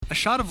A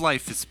Shot of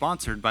Life is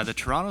sponsored by the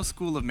Toronto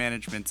School of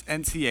Management's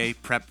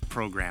NCA Prep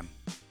program.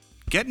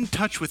 Get in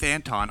touch with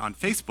Anton on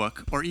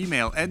Facebook or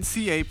email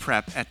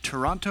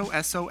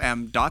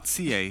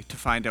ncaprep@torontosom.ca to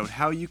find out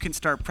how you can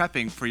start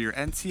prepping for your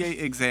NCA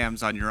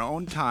exams on your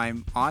own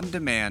time, on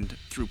demand,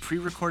 through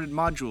pre-recorded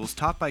modules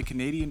taught by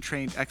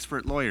Canadian-trained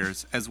expert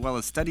lawyers, as well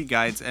as study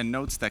guides and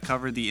notes that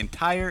cover the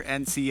entire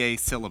NCA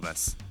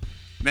syllabus.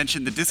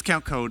 Mention the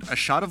discount code A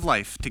Shot of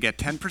Life to get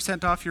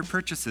 10% off your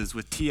purchases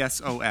with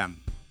TSOM.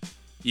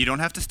 You don't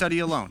have to study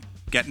alone.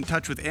 Get in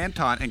touch with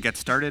Anton and get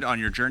started on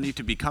your journey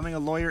to becoming a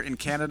lawyer in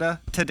Canada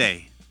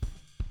today.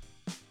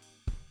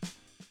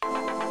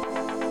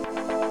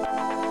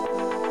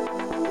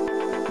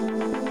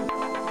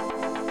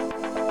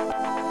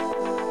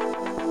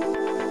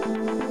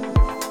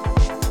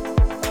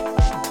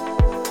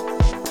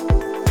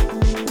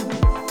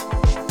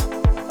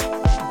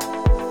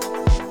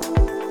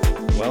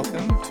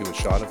 Welcome to A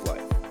Shot of Life,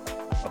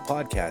 a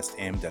podcast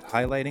aimed at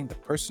highlighting the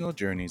personal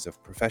journeys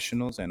of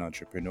professionals and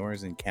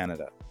entrepreneurs in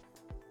Canada,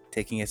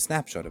 taking a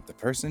snapshot of the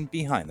person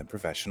behind the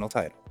professional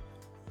title.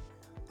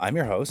 I'm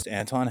your host,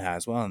 Anton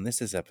Haswell, and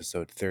this is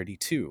episode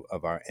 32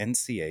 of our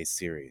NCA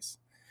series.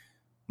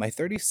 My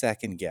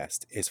 32nd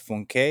guest is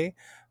Funke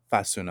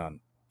Fasunon.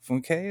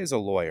 Funke is a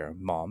lawyer,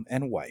 mom,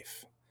 and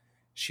wife.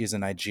 She is a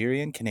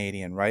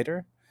Nigerian-Canadian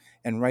writer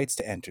and writes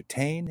to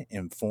entertain,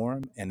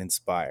 inform, and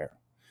inspire.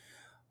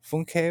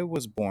 Funke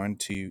was born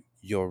to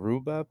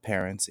Yoruba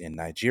parents in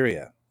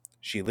Nigeria.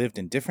 She lived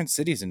in different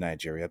cities in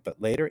Nigeria,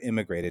 but later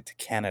immigrated to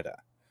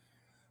Canada.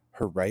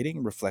 Her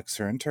writing reflects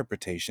her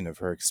interpretation of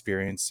her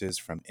experiences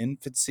from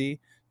infancy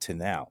to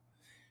now.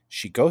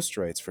 She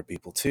ghostwrites for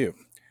people too.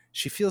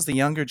 She feels the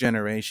younger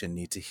generation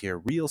need to hear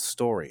real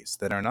stories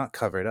that are not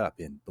covered up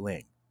in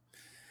bling.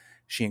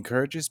 She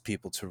encourages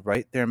people to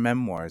write their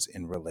memoirs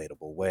in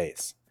relatable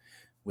ways,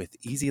 with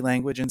easy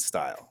language and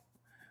style.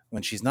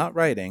 When she's not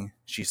writing,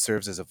 she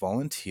serves as a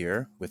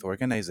volunteer with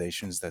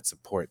organizations that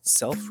support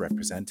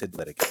self-represented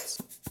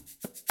litigants.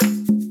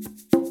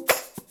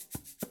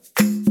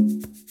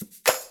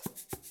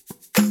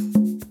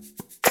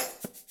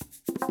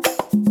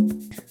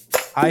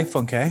 Hi,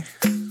 Funke.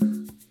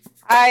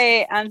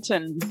 Hi,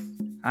 Anton.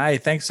 Hi,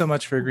 thanks so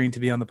much for agreeing to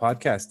be on the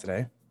podcast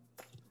today.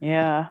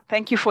 Yeah,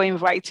 thank you for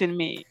inviting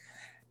me.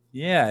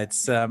 Yeah,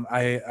 it's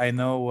I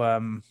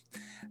know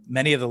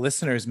many of the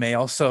listeners may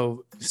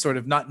also sort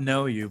of not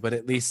know you, but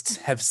at least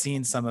have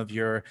seen some of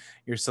your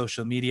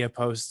social media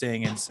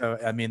posting. And so,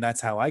 I mean,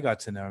 that's how I got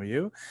to know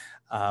you,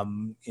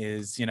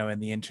 is, in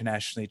the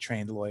internationally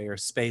trained lawyer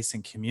space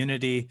and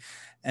community.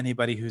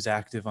 Anybody who's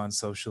active on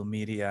social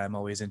media, I'm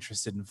always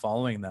interested in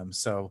following them.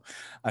 So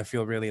I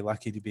feel really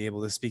lucky to be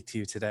able to speak to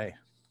you today.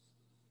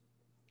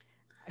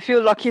 I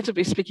feel lucky to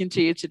be speaking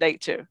to you today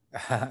too.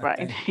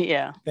 Right.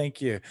 Yeah.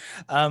 Thank you.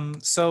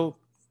 So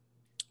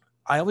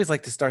I always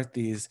like to start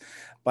these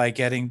by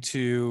getting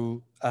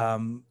to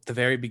the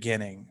very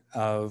beginning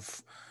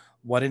of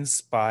what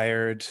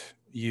inspired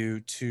you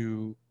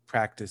to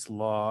practice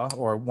law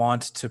or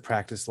want to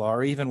practice law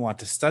or even want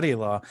to study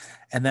law.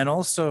 And then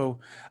also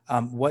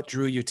what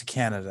drew you to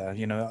Canada,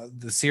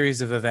 the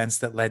series of events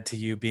that led to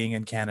you being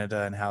in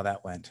Canada and how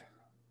that went.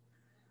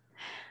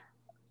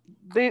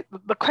 The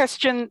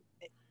question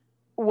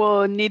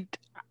will need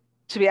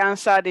to be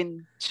answered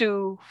in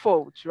two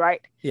folds,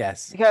 right?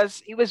 Yes.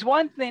 Because it was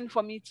one thing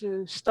for me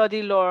to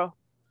study law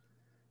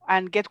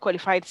and get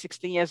qualified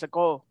 16 years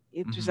ago.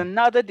 It was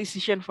another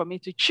decision for me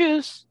to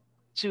choose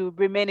to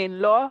remain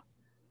in law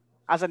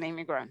as an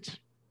immigrant.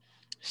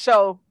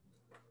 So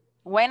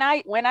when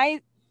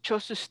I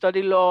chose to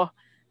study law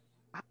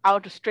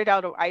straight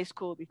out of high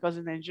school, because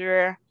in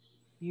Nigeria,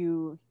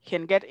 you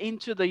can get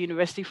into the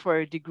university for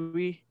a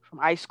degree from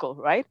high school,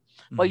 right?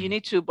 But you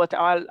need to, but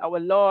our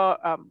law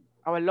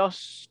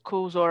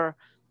schools or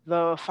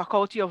the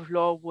faculty of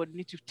law would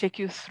need to take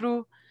you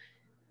through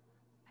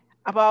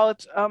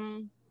about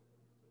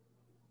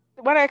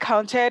when I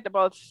counted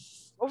about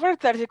over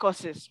 30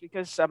 courses,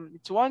 because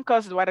it's one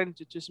course divided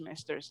into 2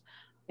 semesters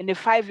in a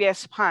 5-year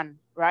span,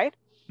 right?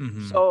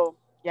 So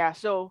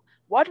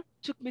what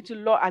took me to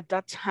law at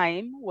that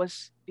time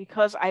was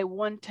because I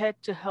wanted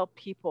to help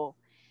people.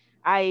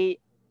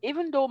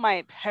 Even though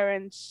my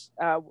parents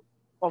of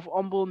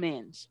humble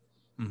means,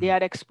 they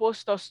had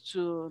exposed us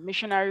to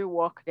missionary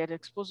work, they had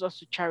exposed us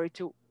to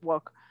charity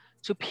work,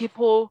 to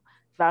people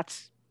that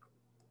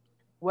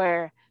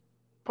were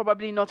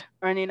probably not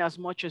earning as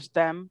much as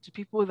them, to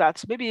people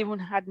that maybe even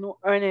had no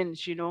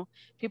earnings,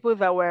 people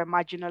that were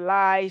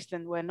marginalized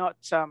and were not,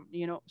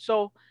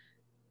 so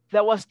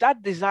there was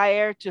that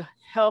desire to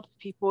help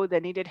people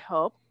that needed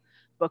help,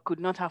 but could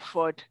not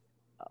afford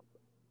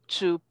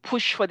to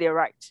push for their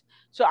rights.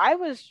 So I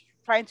was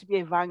trying to be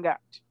a vanguard,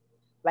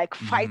 like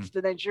fight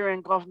the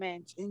Nigerian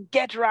government and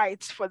get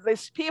rights for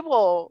these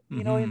people,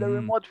 in the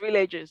remote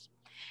villages.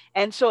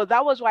 And so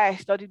that was why I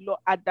studied law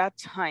at that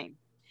time.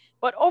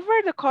 But over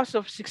the course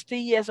of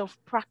 16 years of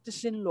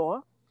practicing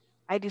law,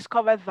 I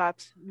discovered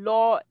that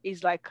law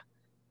is like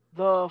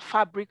the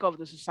fabric of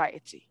the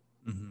society.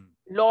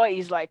 law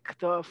is like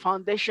the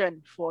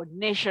foundation for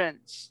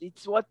nations.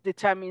 It's what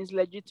determines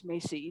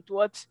legitimacy. It's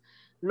what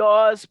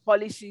laws,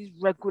 policies,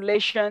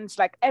 regulations,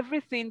 like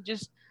everything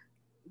just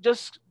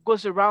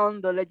goes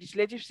around the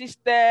legislative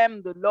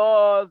system, the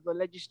law, the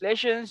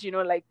legislations,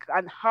 like,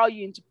 and how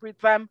you interpret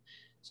them.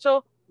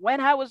 So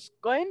when I was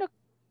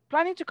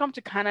planning to come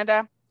to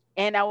Canada,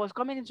 and I was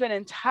coming into an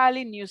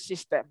entirely new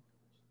system,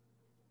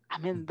 I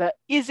mean, the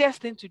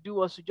easiest thing to do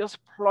was to just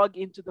plug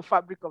into the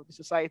fabric of the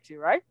society,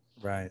 right?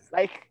 Right.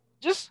 Like,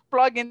 just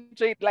plug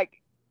into it.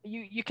 Like,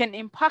 you can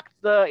impact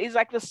it's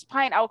like the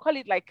spine. I'll call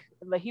it like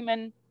the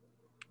human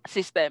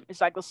system.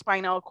 It's like the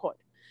spinal cord.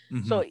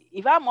 Mm-hmm. So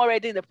if I'm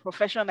already in the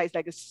profession that is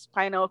like a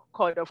spinal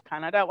cord of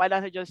Canada, why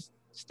don't I just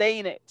stay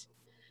in it?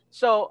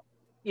 So,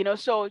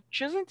 so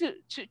choosing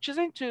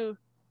to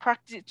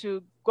practice,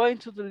 to go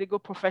into the legal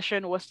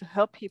profession was to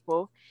help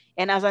people.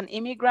 And as an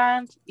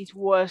immigrant, it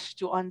was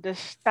to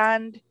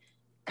understand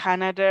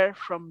Canada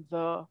from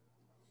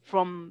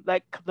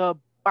like the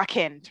back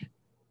end.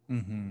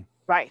 Mm-hmm.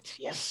 Right.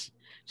 Yes.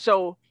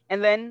 So,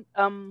 and then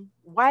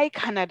why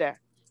Canada?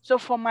 So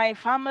for my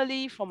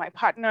family, for my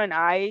partner and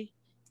I,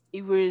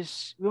 we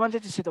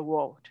wanted to see the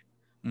world.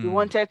 We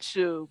wanted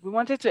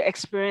to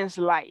experience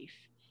life.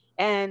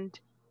 And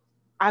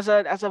as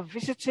a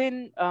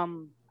visiting,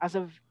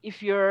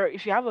 if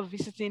you have a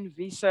visiting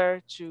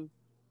visa to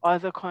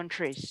other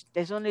countries,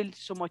 there's only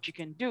so much you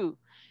can do.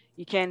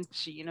 You can't,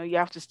 you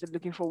have to start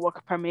looking for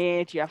work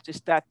permit. You have to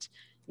start,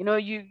 there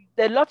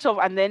are lots of,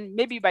 and then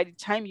maybe by the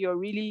time you're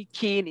really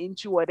keen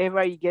into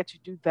whatever you get to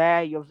do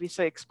there, your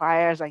visa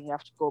expires and you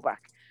have to go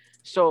back.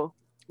 So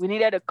we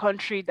needed a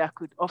country that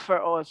could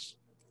offer us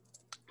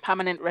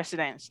permanent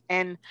residence.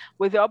 And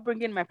with the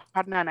upbringing my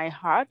partner and I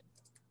had,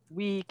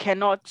 we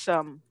cannot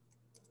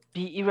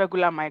be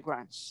irregular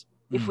migrants.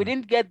 If we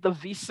didn't get the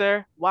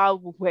visa while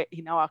we were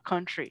in our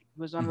country, it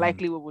was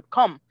unlikely we would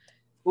come.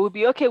 We would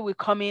be okay with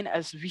coming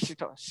as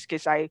visitors,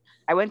 because I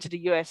went to the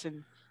US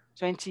in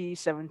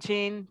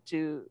 2017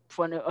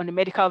 on a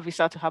medical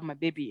visa to have my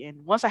baby.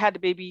 And once I had the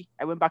baby,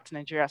 I went back to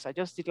Nigeria. So I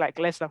just did like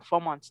less than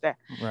 4 months there.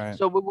 Right.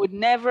 So we would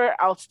never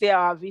outstay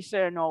our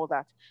visa and all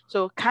that.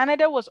 So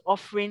Canada was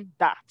offering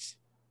that.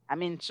 I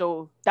mean,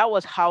 so that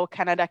was how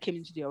Canada came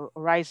into the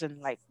horizon.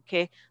 Like,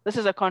 okay, this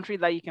is a country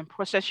that you can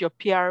process your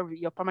PR,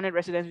 your permanent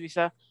residence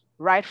visa,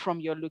 right from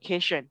your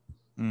location.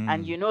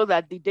 And you know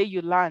that the day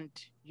you land,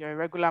 you're a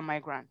regular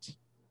migrant.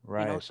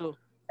 Right. So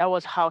that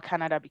was how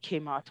Canada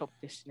became our top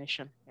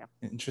destination. Yeah.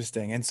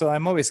 Interesting. And so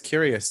I'm always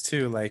curious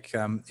too, like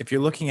if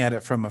you're looking at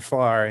it from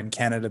afar and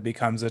Canada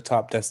becomes a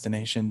top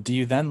destination, do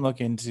you then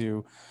look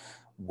into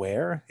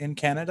where in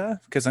Canada?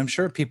 Because I'm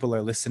sure people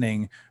are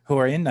listening who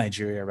are in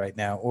Nigeria right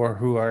now, or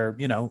who are,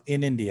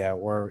 in India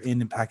or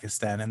in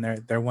Pakistan, and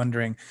they're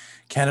wondering,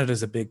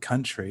 Canada's a big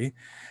country.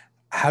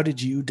 How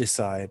did you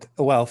decide?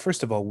 Well,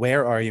 first of all,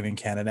 where are you in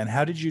Canada, and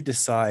how did you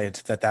decide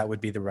that would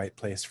be the right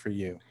place for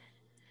you?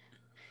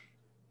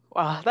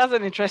 Wow, that's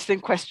an interesting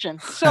question.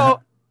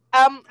 So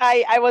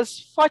I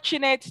was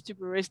fortunate to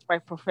be raised by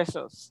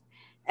professors.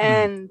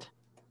 And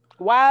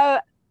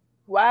while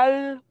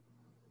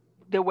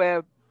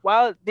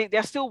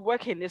they're still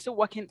working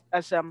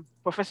as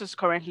professors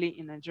currently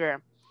in Nigeria.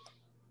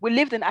 We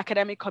lived in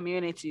academic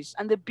communities.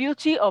 And the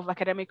beauty of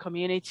academic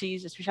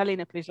communities, especially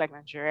in a place like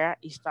Nigeria,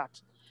 is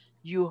that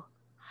you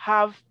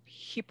have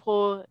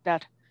people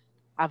that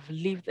have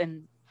lived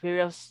in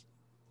various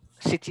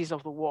cities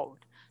of the world.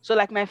 So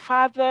like my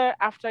father,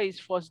 after his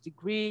first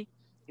degree,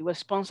 he was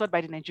sponsored by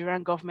the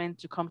Nigerian government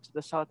to come to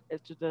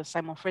the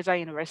Simon Fraser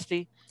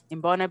University in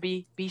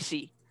Burnaby,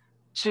 BC,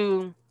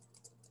 to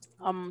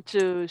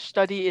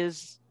study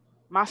his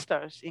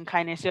master's in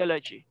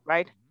kinesiology,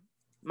 right?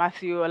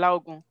 Matthew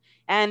Olaogun.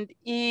 And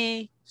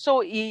he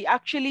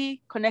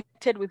actually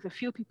connected with a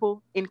few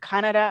people in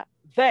Canada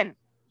then.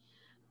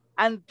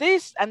 And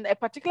a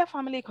particular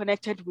family he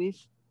connected with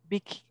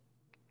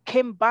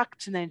came back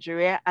to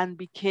Nigeria and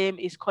became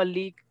his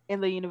colleague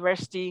in the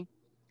university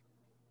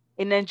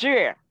in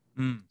Nigeria.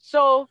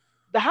 So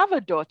they have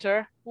a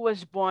daughter who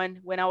was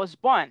born when I was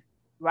born,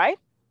 right?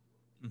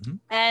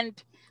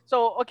 And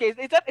so, okay,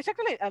 it's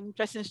actually an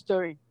interesting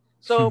story.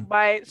 So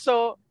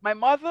my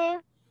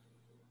mother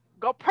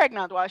got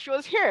pregnant while she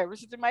was here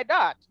visiting my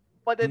dad,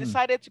 but they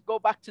decided to go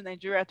back to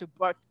Nigeria to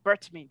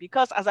birth me,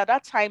 because as at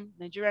that time,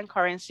 Nigerian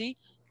currency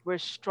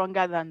was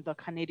stronger than the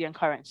Canadian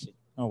currency.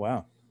 Oh,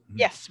 wow.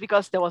 Yes,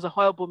 because there was a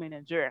oil boom in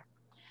Nigeria.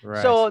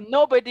 Right. So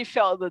nobody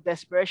felt the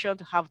desperation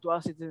to have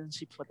dual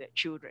citizenship for their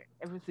children.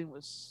 Everything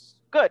was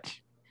good.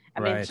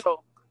 I mean,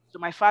 so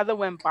my father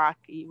went back.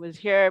 He was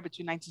here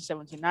between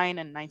 1979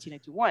 and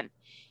 1981,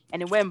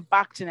 and he went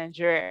back to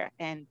Nigeria.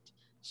 And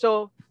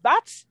so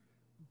that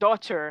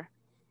daughter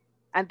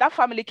and that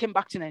family came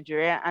back to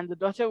Nigeria, and the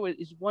daughter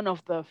is one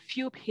of the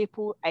few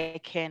people I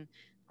can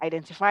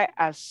identify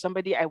as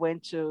somebody I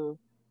went to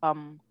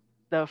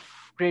the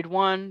grade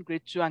 1,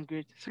 grade 2, and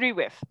grade 3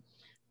 with,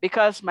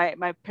 because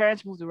my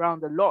parents moved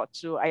around a lot.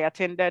 So I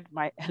attended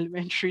my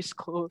elementary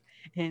school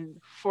in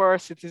 4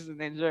 cities in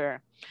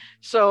Nigeria.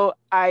 So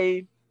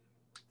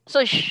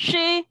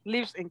she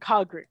lives in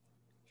Calgary.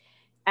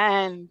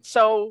 And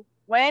so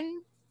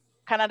when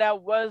Canada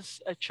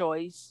was a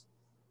choice,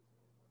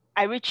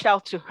 I reached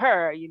out to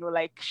her,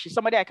 like she's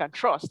somebody I can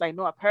trust. I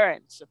know her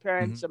parents. Her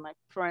parents are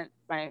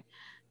my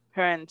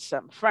parents'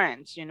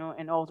 friends,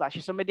 and all that.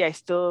 She's somebody I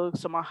still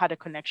somehow had a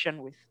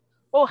connection with.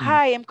 Oh,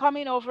 hi, I'm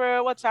coming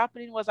over. What's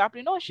happening? What's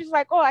happening? Oh, she's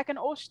like, oh, I can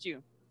host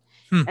you.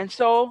 And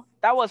so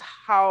that was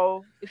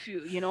how,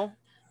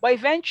 but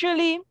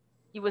eventually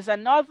it was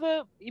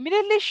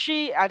immediately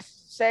she had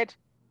said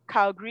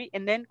Calgary.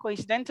 And then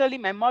coincidentally,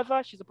 my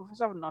mother, she's a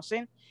professor of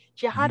nursing.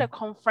 She had a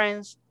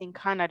conference in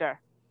Canada,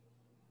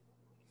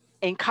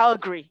 in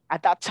Calgary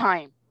at that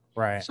time.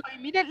 Right. So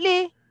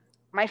immediately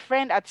my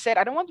friend had said,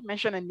 I don't want to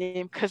mention a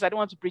name because I don't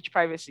want to breach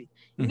privacy.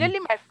 Immediately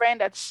my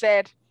friend had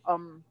said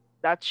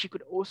that she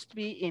could host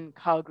me in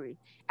Calgary.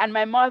 And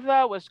my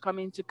mother was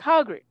coming to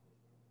Calgary.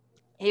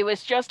 He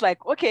was just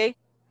like, okay,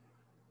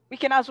 we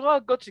can as well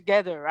go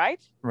together, right?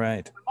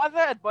 Right. My mother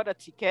had bought a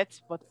ticket,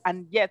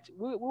 and yet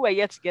we were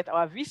yet to get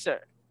our visa,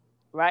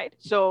 right?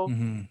 So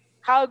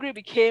Calgary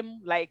became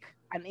like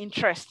an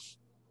interest.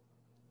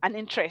 And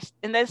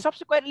then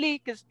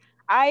subsequently, because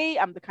I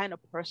am the kind of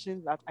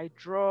person that I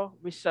draw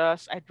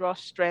research, I draw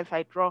strength,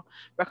 I draw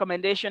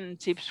recommendation and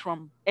tips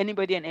from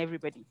anybody and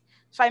everybody.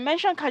 So I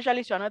mentioned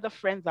casually to another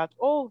friend that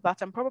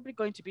I'm probably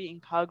going to be in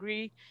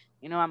Calgary.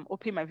 I'm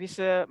hoping my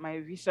visa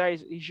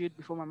is issued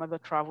before my mother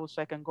travels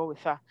so I can go with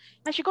her.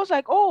 And she goes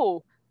like,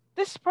 oh,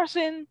 this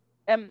person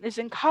is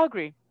in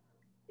Calgary.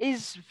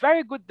 Is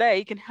very good there.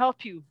 He can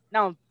help you.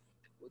 Now,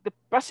 the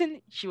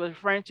person she was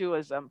referring to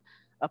was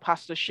a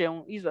pastor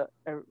Sheon. He's a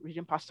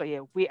region pastor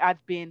here. He had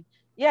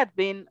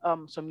been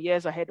some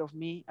years ahead of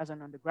me as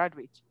an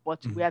undergraduate,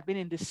 but we had been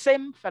in the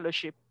same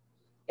fellowship,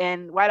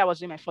 and while I was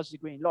doing my first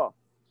degree in law.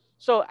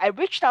 So I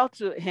reached out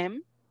to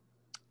him,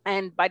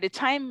 and by the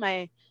time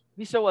my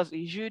visa was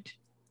issued,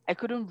 I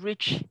couldn't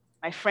reach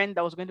my friend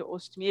that was going to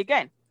host me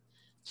again.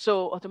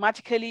 So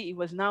automatically it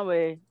was now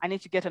I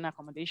need to get an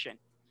accommodation,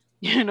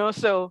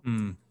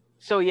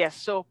 so yes,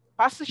 so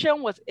Pastor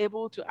Shem was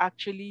able to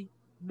actually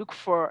look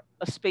for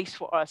a space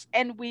for us.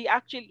 And we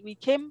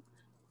came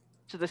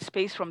to the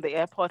space from the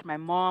airport, my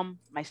mom,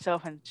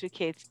 myself, and two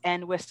kids,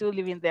 and we're still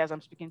living there as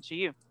I'm speaking to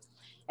you.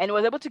 And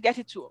was able to get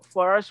it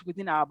for us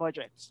within our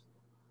budget,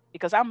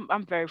 because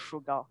I'm very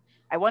frugal.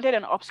 I wanted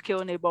an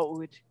upscale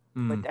neighborhood,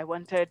 but I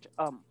wanted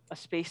a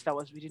space that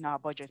was within our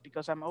budget,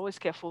 because I'm always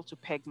careful to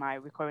peg my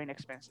recurring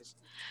expenses.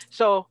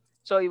 So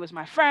it was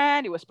my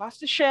friend, it was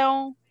Pastor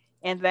Shell,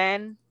 and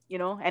then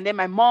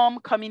my mom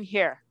coming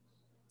here,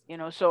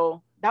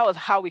 so that was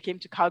how we came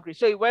to Calgary.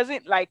 So it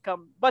wasn't like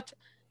but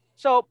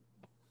so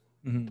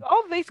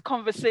all these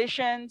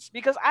conversations,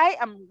 because I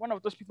am one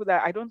of those people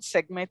that I don't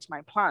segment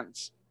my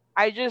plans.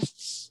 I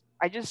just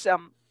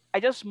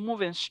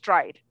move in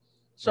stride.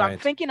 So I'm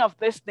thinking of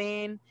this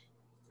thing.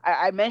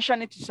 I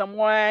mention it to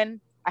someone.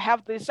 I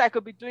have this. I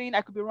could be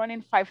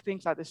running 5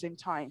 things at the same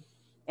time.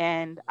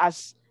 And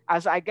as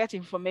I get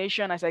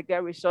information, as I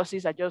get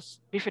resources, I just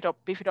beef it up.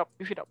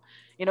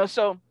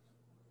 So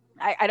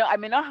I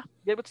may not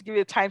be able to give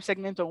you a time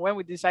segment on when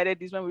we decided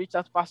this, when we reached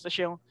out to Pastor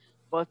Sheon,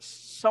 but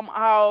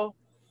somehow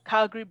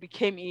Calgary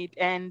became it.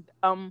 And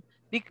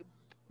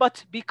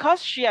but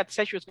because she had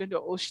said she was going to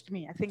host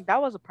me, I think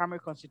that was a primary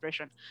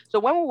consideration. So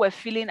when we were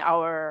filling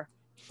our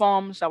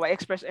forms, our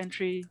express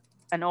entry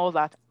and all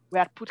that, we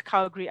had put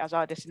Calgary as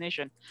our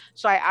destination.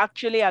 So I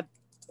actually had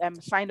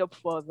signed up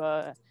for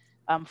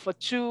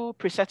 2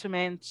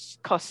 pre-settlement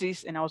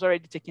courses, and I was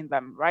already taking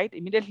them, right?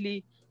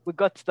 Immediately we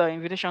got the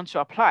invitation to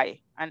apply,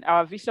 and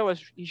our visa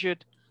was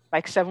issued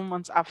like 7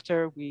 months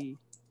after we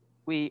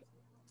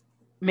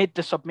made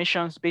the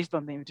submissions based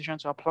on the invitation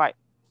to apply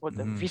for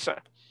the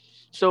visa.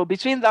 So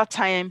between that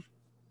time,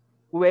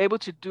 we were able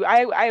to do,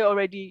 I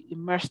already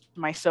immersed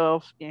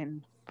myself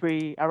in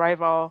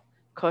pre-arrival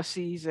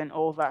courses and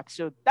all that.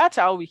 So that's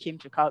how we came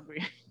to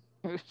Calgary.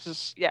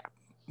 Yeah.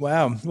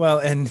 Wow. Well,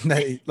 and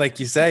like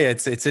you say,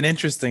 it's an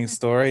interesting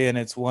story, and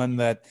it's one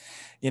that,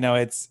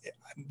 it's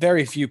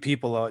very few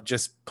people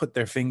just put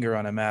their finger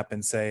on a map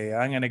and say,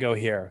 I'm going to go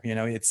here.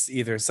 It's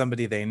either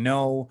somebody they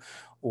know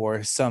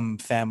or some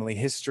family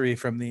history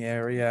from the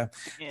area.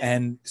 Yeah.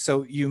 And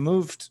so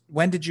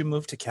when did you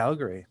move to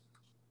Calgary?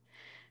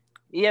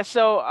 Yeah.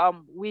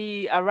 So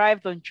we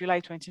arrived on July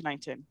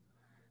 2019.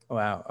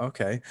 Wow.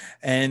 Okay.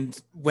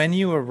 And when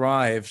you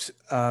arrived,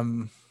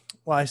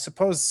 well, I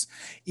suppose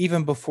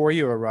even before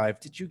you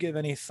arrived, did you give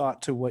any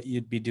thought to what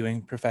you'd be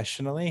doing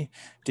professionally?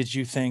 Did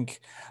you think,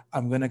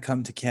 I'm going to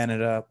come to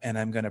Canada and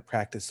I'm going to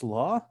practice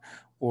law?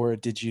 Or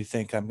did you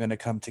think, I'm going to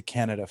come to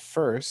Canada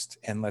first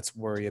and let's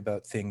worry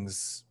about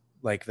things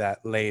like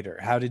that later?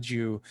 How did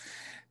you,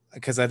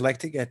 because I'd like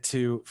to get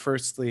to,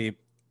 firstly,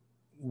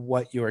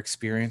 what your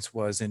experience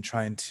was in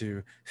trying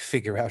to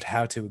figure out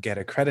how to get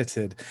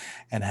accredited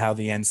and how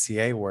the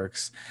NCA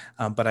works.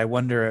 But I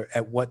wonder,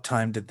 at what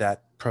time did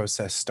that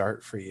process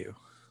start for you?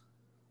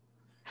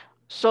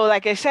 So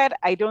like I said,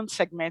 I don't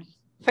segment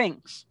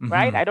things,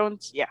 right? I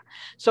don't, yeah.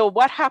 So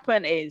what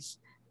happened is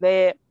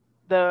the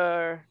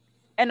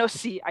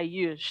NOC I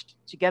used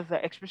to get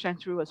the express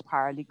entry was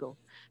paralegal.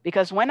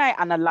 because when I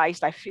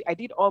analyzed, I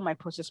did all my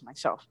process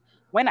myself.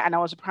 And I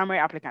was a primary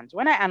applicant.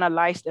 When I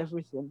analyzed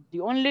everything,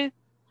 the only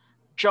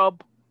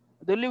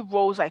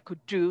roles I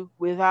could do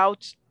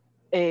without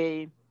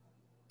being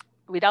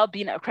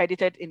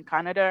accredited in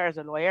Canada as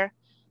a lawyer,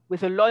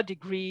 with a law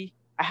degree,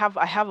 I have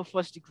a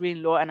first degree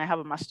in law and I have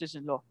a master's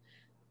in law,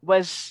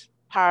 was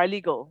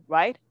paralegal,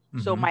 right?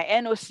 So my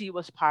NOC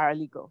was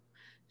paralegal.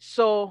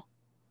 So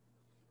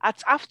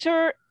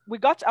after we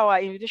got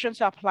our invitation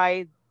to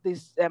apply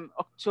this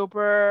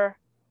October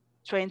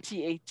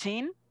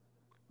 2018,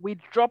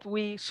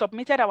 we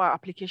submitted our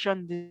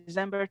application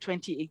December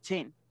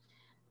 2018.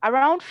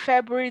 Around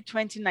February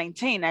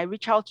 2019, I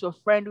reached out to a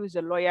friend who is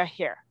a lawyer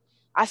here,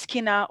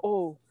 asking her,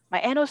 oh, my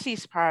NOC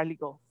is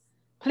paralegal.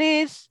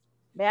 Please,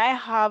 may I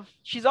have,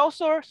 she's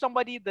also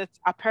somebody that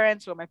our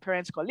parents were my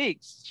parents'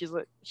 colleagues.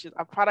 Her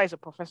father is a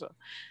professor.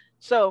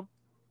 So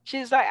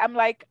she's like, I'm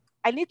like,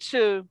 I need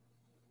to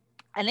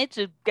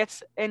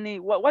get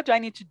what do I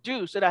need to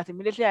do so that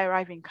immediately I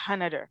arrive in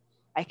Canada,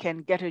 I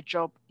can get a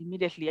job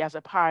immediately as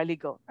a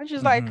paralegal? And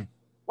she's like,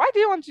 why do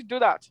you want to do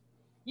that?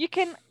 You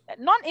can,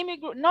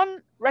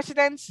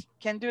 non-residents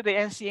can do the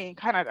NCA in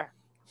Canada.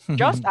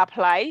 Just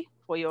apply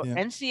for your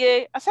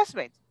NCA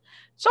assessment.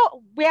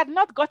 So we had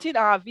not gotten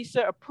our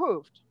visa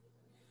approved.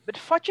 But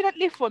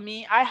fortunately for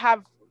me,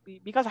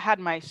 because I had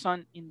my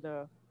son in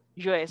the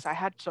US, I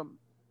had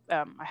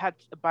a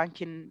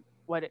banking,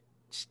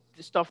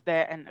 stuff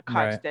there and the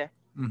cards there.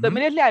 So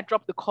immediately I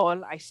dropped the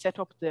call, I set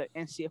up the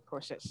NCA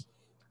process,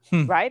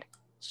 right?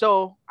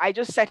 So I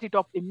just set it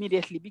up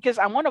immediately because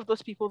I'm one of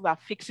those people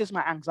that fixes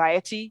my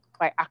anxiety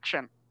by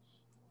action.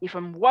 If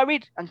I'm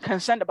worried and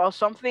concerned about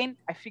something,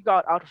 I figure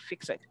out how to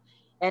fix it.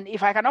 And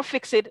if I cannot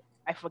fix it,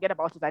 I forget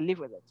about it, I live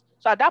with it.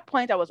 So at that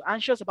point, I was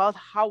anxious about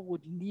how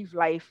would live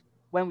life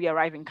when we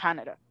arrive in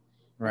Canada.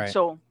 Right.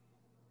 So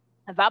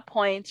at that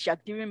point, she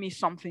had given me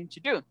something to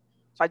do.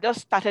 So I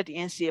just started the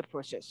NCA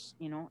process,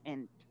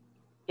 and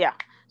yeah.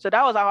 So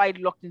that was how I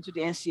looked into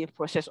the NCA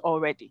process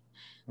already.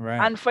 Right.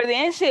 And for the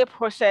NCA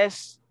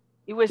process,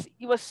 it was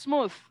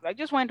smooth. I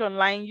just went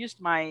online, used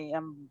my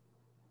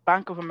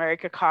Bank of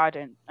America card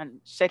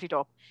and set it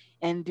up.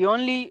 And the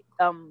only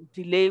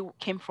delay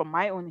came from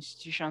my own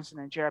institutions in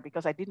Nigeria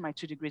because I did my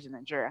 2 degrees in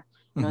Nigeria.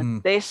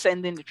 They're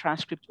sending the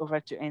transcript over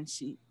to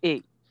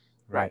NCA.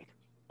 Right.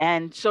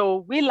 And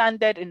so we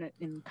landed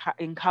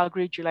in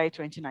Calgary, July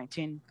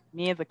 2019,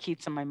 me, the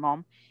kids, and my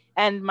mom.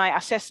 And my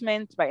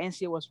assessment by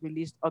NCA was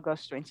released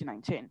August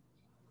 2019.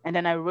 And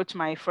then I wrote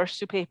my first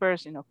 2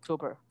 papers in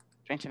October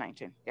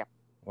 2019. Yeah.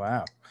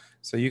 Wow.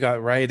 So you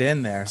got right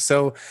in there.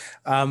 So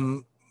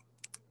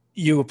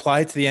you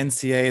applied to the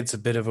NCA. It's a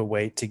bit of a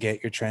wait to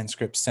get your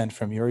transcripts sent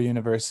from your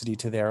university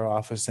to their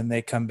office, and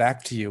they come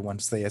back to you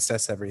once they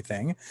assess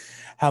everything.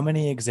 How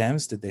many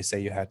exams did they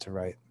say you had to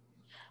write?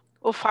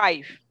 Oh,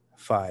 5.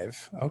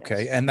 5.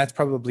 Okay. Yes. And that's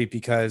probably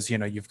because,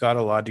 you've got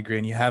a law degree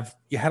and you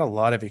had a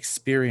lot of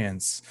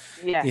experience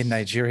in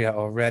Nigeria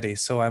already.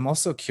 So I'm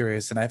also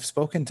curious, and I've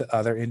spoken to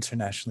other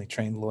internationally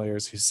trained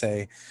lawyers who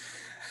say,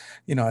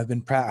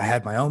 I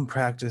had my own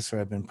practice, or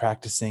I've been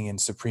practicing in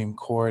Supreme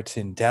Court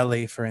in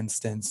Delhi, for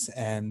instance.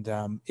 And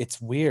it's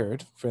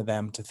weird for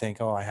them to think,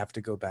 oh, I have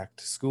to go back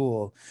to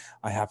school.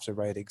 I have to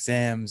write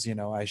exams.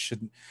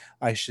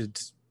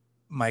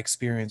 My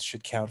experience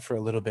should count for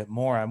a little bit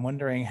more. I'm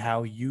wondering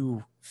how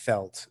you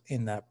felt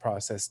in that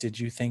process. Did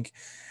you think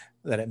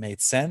that it made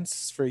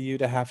sense for you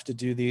to have to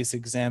do these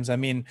exams? I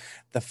mean,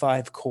 the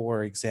 5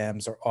 core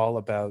exams are all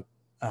about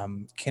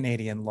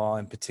Canadian law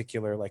in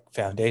particular, like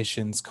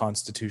foundations,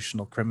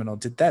 constitutional, criminal.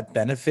 Did that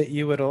benefit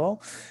you at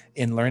all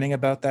in learning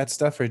about that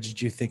stuff? Or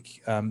did you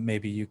think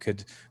maybe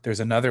there's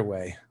another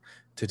way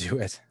to do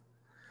it?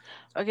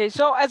 Okay,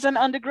 so as an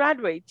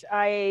undergraduate,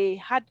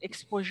 I had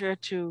exposure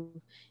to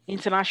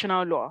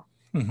international law.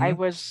 I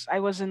was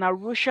in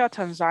Arusha,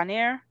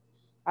 Tanzania,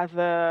 at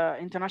the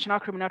International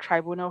Criminal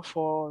Tribunal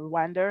for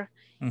Rwanda.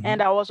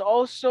 And I was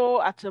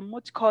also at a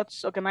moot court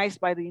organized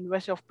by the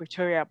University of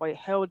Pretoria, but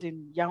held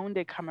in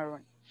Yaoundé,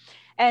 Cameroon.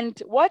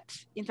 And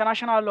what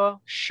international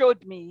law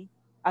showed me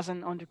as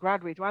an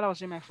undergraduate while I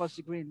was in my first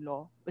degree in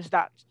law was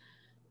that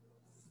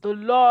the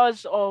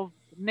laws of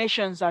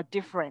nations are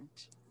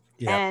different.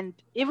 Yep. And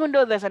even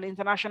though there's an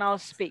international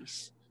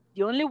space,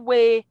 the only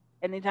way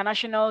an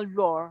international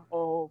law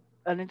or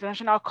an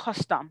international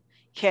custom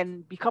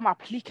can become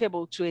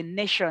applicable to a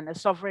nation, a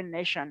sovereign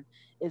nation,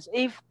 is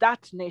if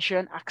that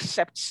nation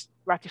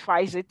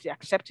ratifies it, they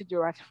accept it, they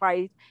ratify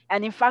it,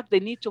 and in fact, they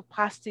need to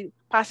pass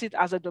it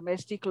as a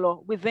domestic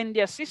law within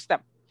their system.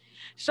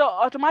 So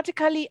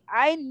automatically,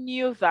 I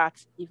knew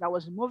that if I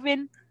was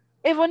moving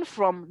even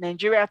from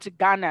Nigeria to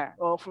Ghana,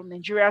 or from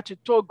Nigeria to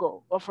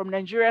Togo, or from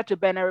Nigeria to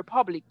Benin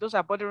Republic, those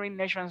are bordering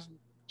nations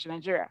to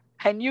Nigeria,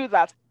 I knew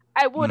that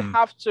I would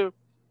have to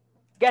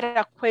get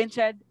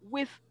acquainted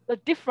with the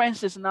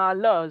differences in our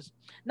laws.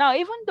 Now,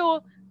 even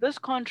though those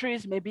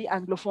countries may be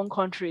Anglophone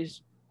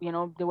countries, they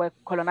were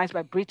colonized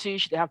by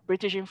British, they have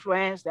British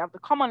influence, they have the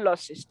common law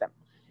system.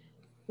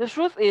 The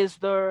truth is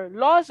the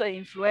laws are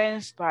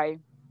influenced by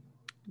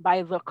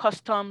the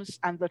customs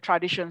and the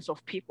traditions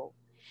of people.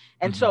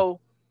 And so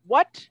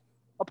what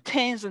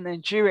obtains in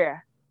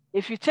Nigeria,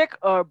 if you take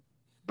a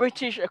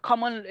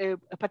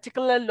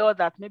particular law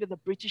that maybe the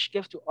British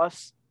gave to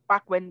us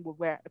back when we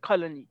were a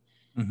colony,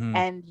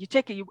 and you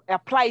take it, you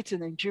apply it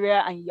in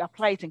Nigeria and you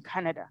apply it in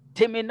Canada,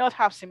 they may not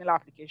have similar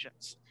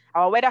applications.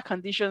 Our weather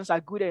conditions are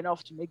good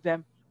enough to make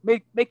them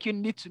make you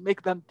need to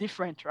make them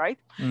different, right?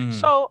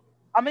 So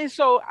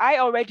I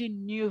already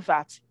knew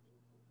that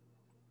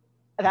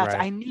Right.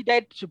 I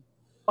needed to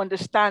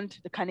understand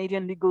the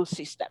Canadian legal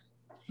system.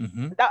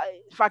 Mm-hmm.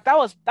 In fact,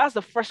 that's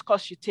the first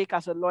course you take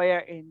as a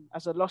lawyer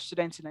as a law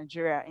student in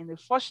Nigeria. In the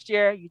first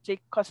year, you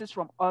take courses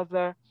from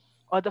other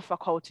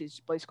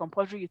faculties, but it's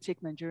compulsory you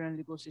take Nigerian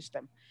legal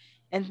system.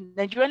 And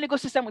Nigerian legal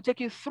system will take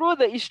you through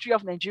the history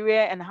of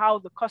Nigeria and how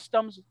the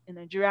customs in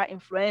Nigeria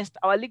influenced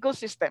our legal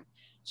system.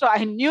 So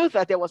I knew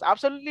that there was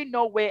absolutely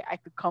no way I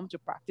could come to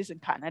practice in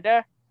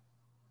Canada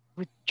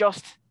with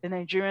just the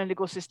Nigerian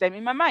legal system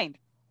in my mind.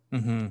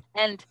 Mm-hmm.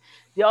 And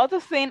the other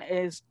thing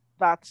is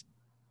that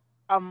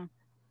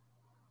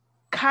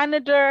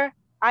Canada,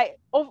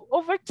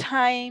 over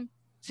time,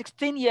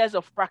 16 years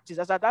of practice,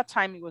 as at that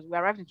time we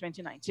arrived in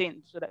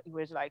 2019, so that it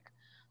was like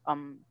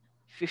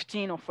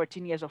 15 or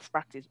 14 years of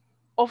practice.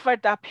 Over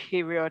that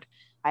period,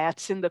 I had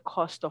seen the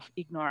cost of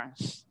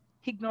ignorance.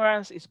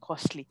 Ignorance is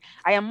costly.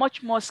 I am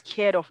much more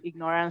scared of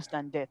ignorance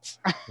than death.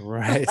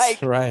 Right,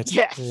 right.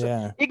 Yes,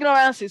 yeah.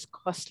 Ignorance is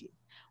costly.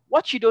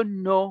 What you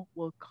don't know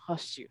will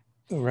cost you.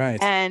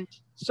 Right. And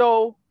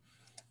so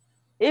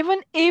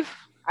even if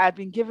I've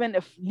been given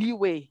a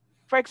leeway,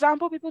 for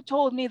example, people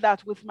told me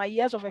that with my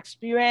years of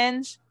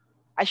experience,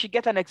 I should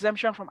get an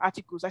exemption from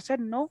articles. I said,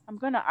 no, I'm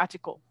going to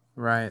article.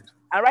 Right.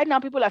 And right now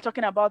people are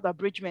talking about the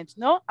abridgment.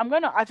 No, I'm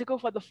going to article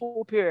for the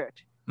full period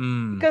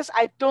because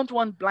I don't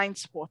want blind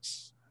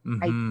spots.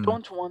 I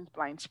don't want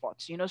blind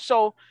spots,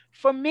 So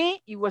for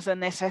me, it was a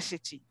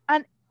necessity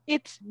and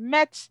it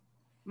met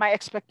my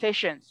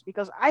expectations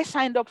because I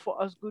signed up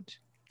for Osgood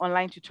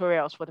online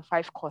tutorials for the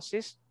 5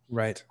 courses.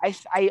 Right.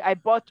 I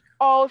bought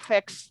all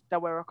texts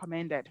that were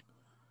recommended.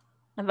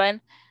 And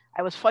then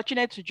I was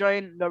fortunate to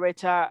join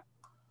Loretta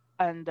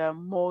and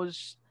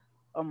Mo's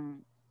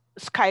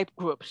Skype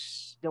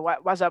groups, the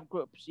WhatsApp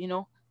groups,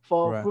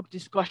 for group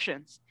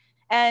discussions.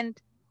 And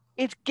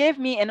it gave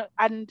me,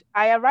 and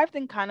I arrived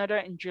in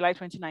Canada in July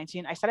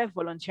 2019. I started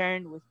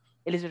volunteering with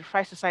Elizabeth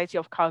Fry Society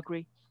of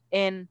Calgary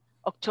in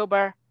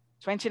October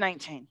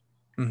 2019.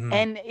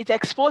 And it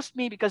exposed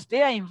me because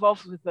they are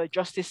involved with the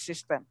justice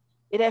system.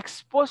 It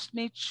exposed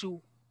me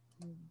to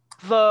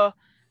the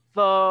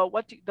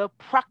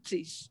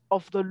practice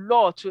of the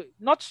law, to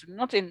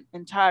not in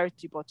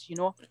entirety, but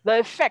the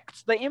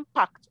effects, the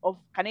impact of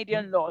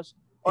Canadian laws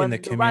on the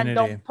the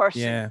random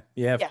person.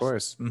 Yeah, of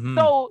course.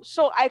 So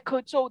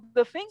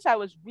the things I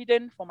was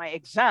reading for my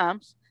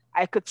exams,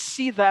 I could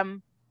see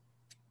them,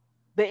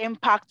 the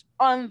impact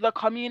on the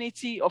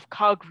community of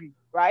Calgary,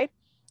 right?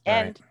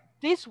 And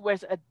this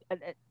was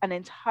an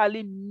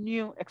entirely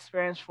new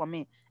experience for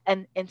me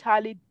and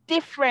entirely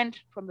different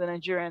from the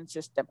Nigerian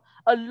system.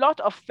 A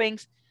lot of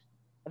things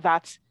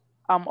that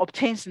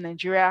obtains in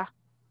Nigeria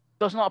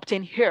does not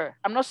obtain here.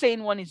 I'm not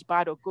saying one is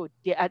bad or good.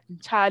 They are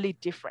entirely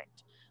different.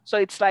 So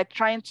it's like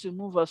trying to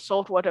move a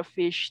saltwater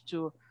fish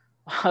to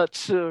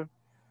fresh water.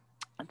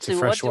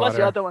 What's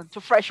the other one?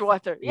 To fresh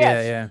water.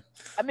 Yes. Yeah.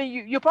 I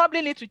mean, you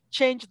probably need to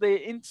change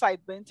the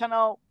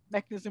internal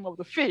mechanism of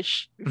the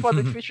fish before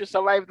the fish will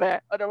survive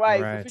there.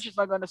 Otherwise, the fish is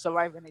not going to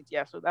survive in it.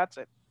 Yeah, so that's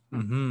it.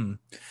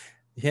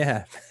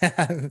 Yeah,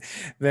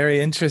 very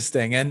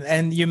interesting.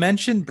 And you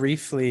mentioned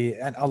briefly,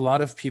 and a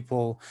lot of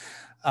people,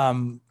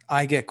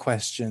 I get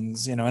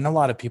questions, and a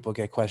lot of people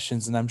get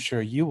questions, and I'm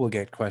sure you will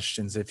get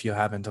questions if you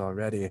haven't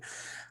already.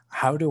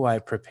 How do I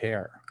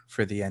prepare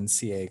for the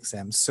NCA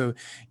exams? So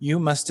you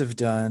must have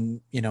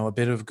done, a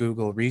bit of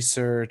Google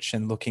research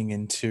and looking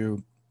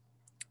into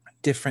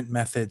different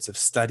methods of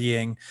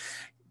studying.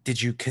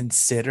 Did you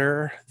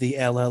consider the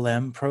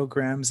LLM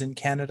programs in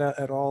Canada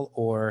at all?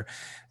 Or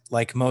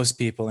like most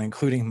people,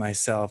 including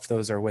myself,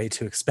 those are way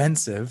too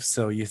expensive.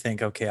 So you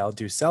think, okay, I'll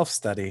do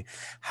self-study.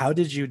 How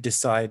did you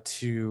decide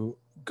to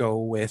go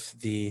with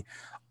the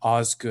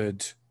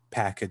Osgood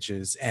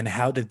packages, and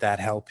how did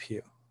that help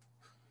you?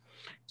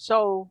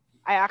 So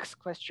I asked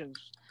questions.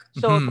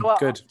 So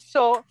good.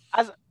 So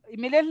as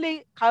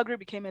immediately Calgary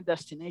became a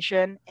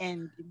destination,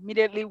 and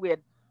immediately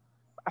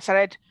I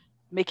started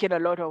making a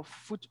lot of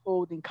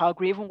foothold in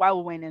Calgary, even while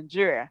we were in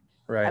Nigeria.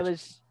 Right. I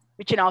was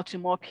reaching out to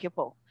more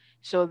people.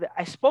 So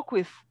I spoke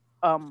with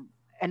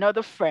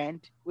another friend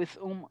with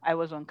whom I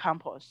was on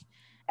campus,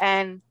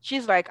 and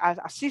she's like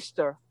a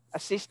sister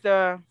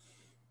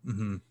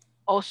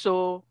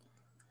also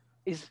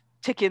is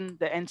taking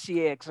the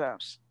NCA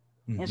exams.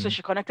 And so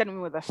she connected me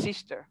with a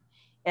sister.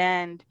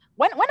 And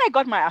when I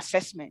got my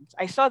assessment,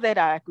 I saw that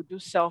I could do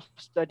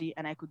self-study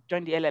and I could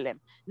join the LLM.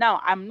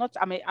 Now I'm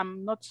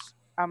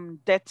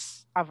debt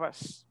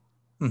averse,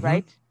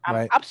 right?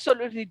 I'm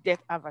absolutely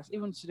debt averse,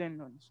 even student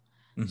loans.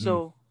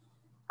 So,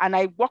 and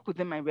I work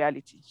within my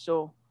reality.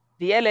 So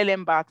the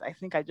LLM part, I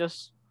think I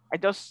just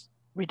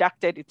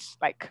redacted it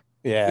like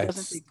Yeah, It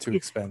doesn't it's take too it,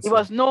 expensive. it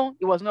was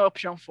no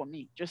option for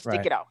me. Just take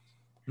Right. it out.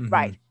 Mm-hmm.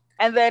 Right.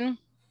 And then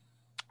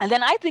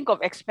I think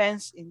of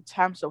expense in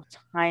terms of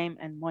time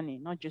and money,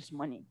 not just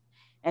money.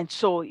 And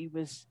so it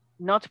was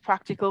not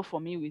practical for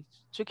me with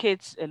two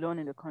kids alone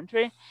in the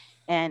country,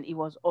 and it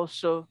was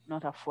also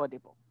not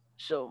affordable.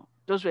 So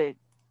those were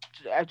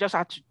I just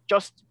had to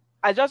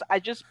I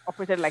just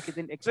operated like it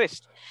didn't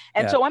exist.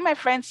 And Yeah. so when my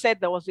friend said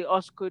there was the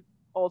Osgood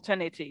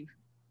alternative,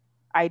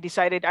 I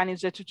decided, and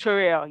it's a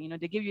tutorial,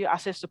 they give you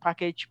access to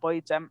package, but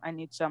it's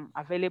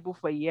available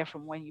for a year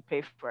from when you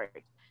pay for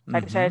it. So I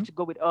decided to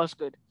go with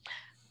Osgood.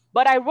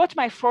 But I wrote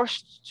my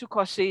first two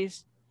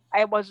courses.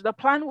 The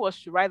plan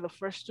was to write the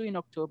first two in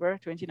October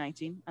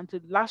 2019 and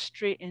the last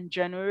three in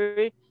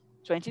January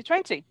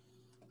 2020.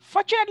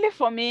 Fortunately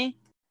for me,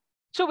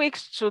 2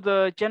 weeks to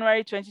the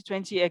January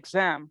 2020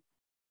 exam,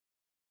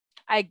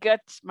 I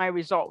got my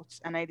results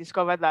and I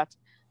discovered that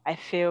I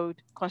failed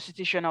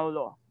constitutional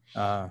law.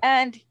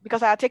 And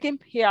because I had taken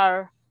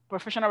PR,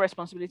 professional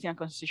responsibility, and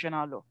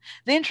constitutional law.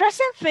 The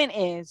interesting thing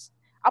is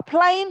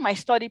applying my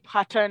study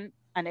pattern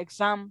and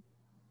exam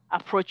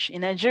approach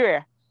in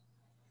Nigeria.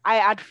 I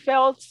had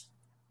felt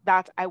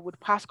that I would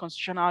pass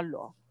constitutional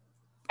law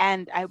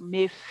and I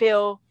may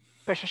fail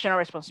professional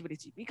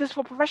responsibility, because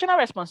for professional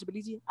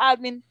responsibility, I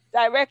had been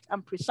direct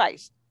and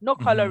precise, no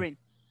coloring.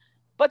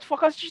 But for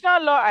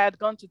constitutional law, I had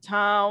gone to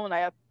town. I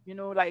had,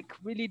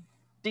 really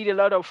did a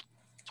lot of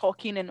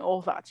talking and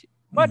all that.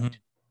 But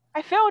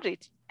I failed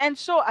it. And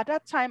so at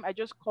that time, I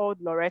just called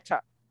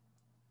Loretta.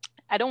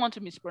 I don't want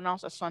to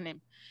mispronounce her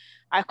surname.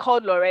 I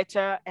called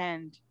Loretta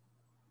and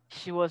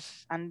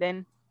and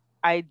then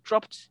I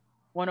dropped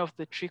one of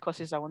the three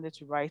courses I wanted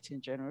to write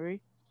in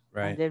January.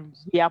 Right. And then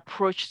we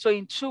approached. So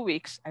in 2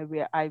 weeks,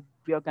 I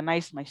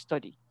reorganized my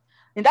study.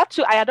 In that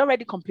I had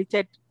already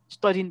completed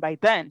studying by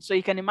then. So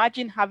you can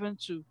imagine having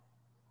to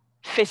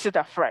face it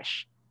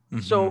afresh.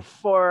 So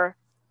for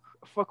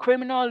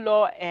criminal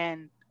law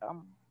and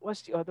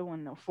what's the other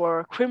one now?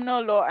 For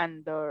criminal law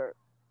and the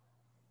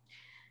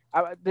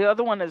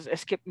other one has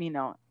escaped me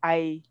now.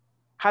 I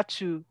had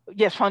to,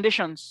 yes,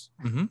 foundations.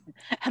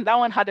 And that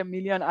one had a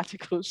million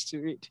articles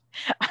to read.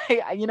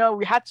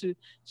 We had to.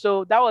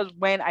 So that was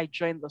when I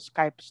joined the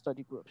Skype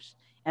study groups.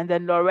 And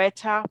then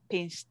Loretta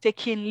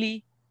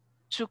painstakingly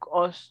took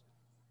us,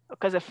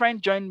 because a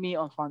friend joined me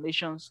on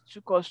foundations,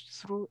 took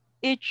us through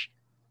each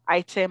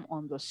item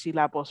on the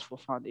syllabus for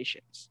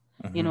foundations.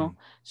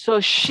 So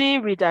she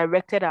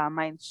redirected our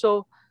mind.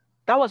 So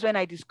that was when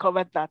I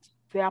discovered that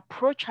the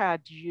approach I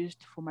had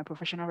used for my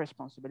professional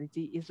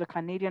responsibility is the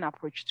Canadian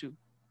approach to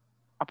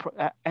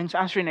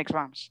answering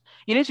exams.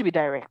 You need to be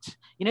direct.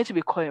 You need to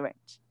be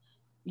coherent.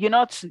 You're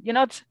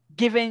not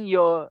giving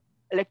your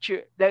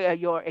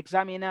your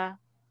examiner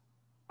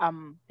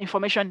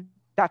information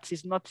that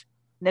is not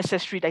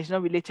necessary, that is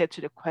not related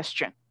to the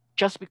question,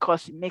 just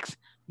because it makes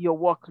your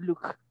work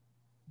look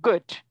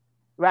good,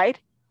 right?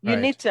 You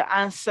need to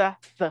answer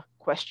the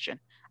question.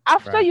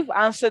 After you've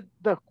answered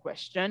the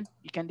question,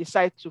 you can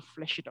decide to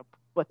flesh it up,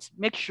 but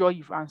make sure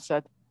you've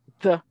answered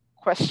the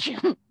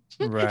question.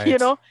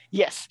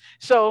 Yes.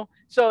 So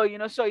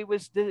it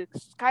was the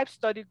Skype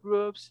study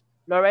groups,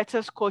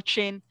 Loretta's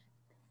coaching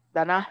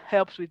that now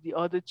helps with the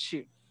other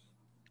two.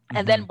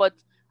 And then, but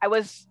I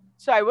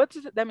wrote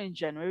them in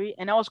January,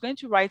 and I was going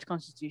to write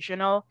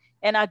constitutional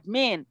and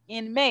admin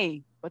in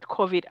May, but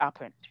COVID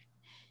happened.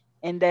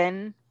 And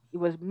then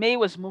May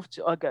was moved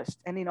to August.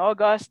 And in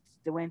August,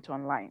 they went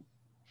online.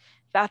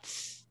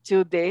 That's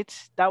till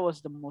date, that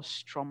was the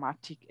most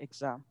traumatic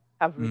exam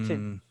I've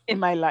written in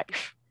my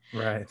life.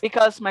 Right.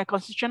 Because my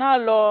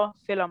constitutional law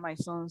fell on my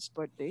son's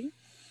birthday.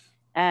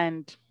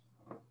 And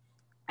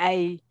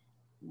my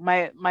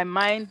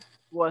mind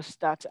was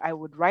that I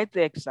would write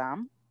the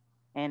exam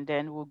and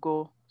then we'll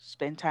go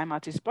spend time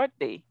at his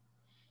birthday.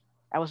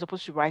 I was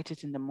supposed to write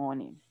it in the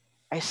morning.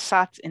 I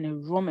sat in a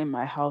room in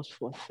my house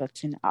for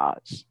 13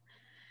 hours.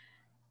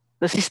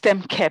 The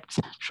system kept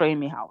throwing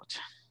me out.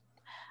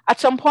 At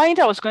some point,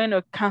 I was going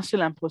to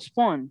cancel and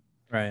postpone.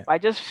 Right. I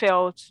just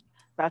felt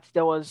that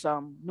there was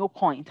no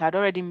point. I'd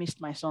already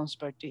missed my son's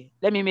birthday.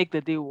 Let me make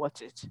the day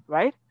worth it,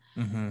 right?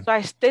 So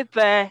I stayed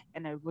there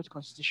and I wrote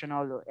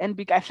constitutional law. And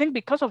I think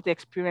because of the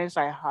experience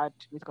I had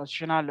with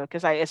constitutional law,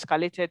 because I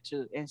escalated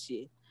to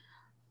NCA,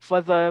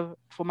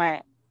 for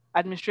my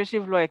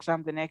administrative law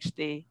exam the next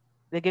day,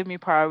 they gave me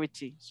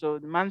priority. So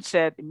the man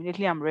said,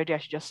 immediately I'm ready, I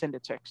should just send a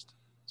text.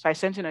 So I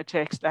sent in a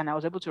text and I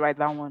was able to write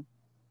that one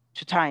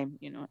to time,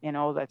 and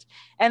all that.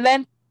 And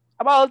then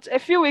about a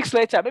few weeks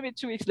later, maybe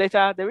 2 weeks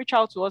later, they reach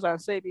out to us and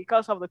say,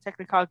 because of the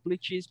technical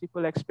glitches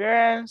people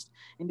experienced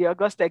in the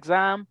August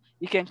exam,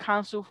 you can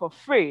cancel for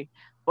free,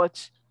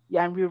 but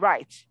and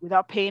rewrite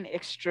without paying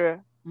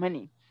extra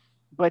money.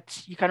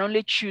 But you can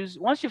only choose,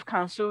 once you've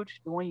canceled,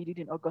 the one you did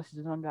in August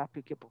is no longer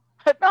applicable.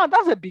 Now,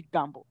 that's a big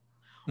gamble.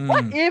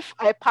 What if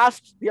I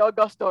passed the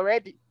August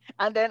already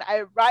and then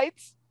I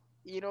write,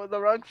 the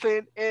wrong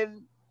thing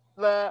in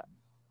the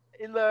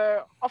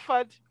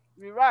offered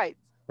rewrite?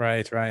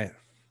 Right.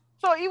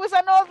 So it was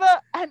another,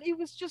 and it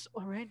was just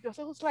horrendous.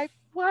 I was like,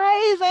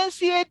 why is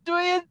NCA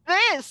doing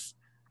this?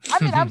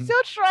 I mean, I'm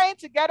still trying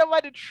to get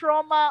over the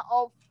trauma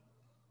of,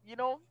 you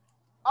know,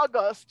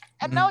 August.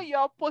 And now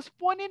you're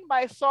postponing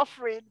my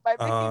suffering by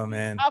Oh making me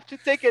man. have to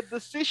take a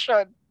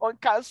decision on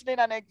canceling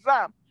an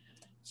exam.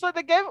 So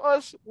they gave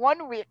us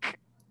 1 week.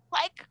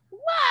 Like,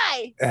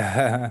 why?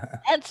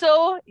 And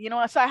so,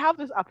 so I have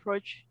this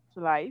approach to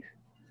life.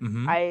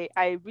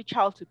 I reach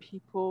out to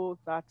people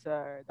that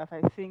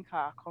I think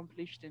are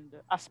accomplished in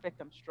the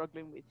aspect I'm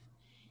struggling with.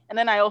 And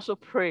then I also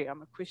pray.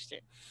 I'm a Christian.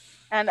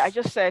 And I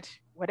just said,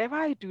 whatever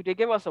I do, they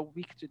gave us a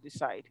week to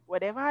decide.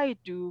 Whatever I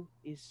do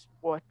is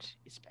what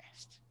is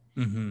best.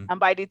 And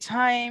by the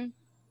time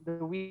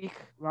the week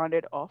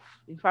rounded off,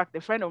 in fact,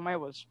 a friend of mine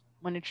was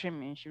monitoring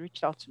me. She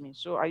reached out to me.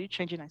 So are you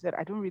changing? I said,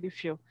 I don't really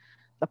feel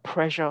the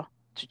pressure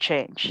to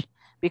change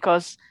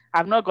because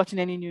I've not gotten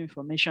any new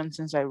information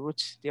since I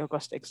wrote the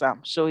August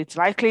exam. So it's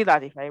likely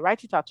that if I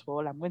write it at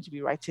all, I'm going to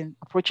be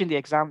approaching the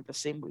exam the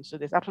same way. So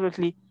there's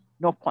absolutely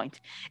no point.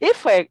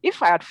 If I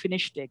had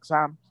finished the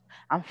exam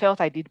and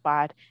felt I did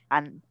bad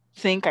and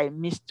think I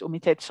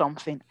omitted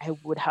something, I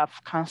would have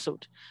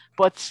cancelled.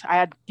 But I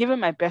had given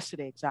my best to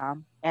the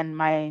exam, and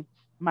my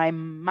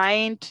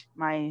mind,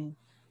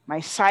 my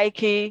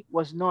psyche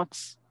was not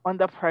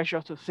under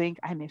pressure to think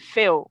I may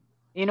fail.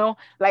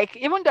 Like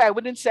even though I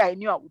wouldn't say I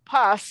knew I would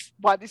pass,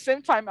 but at the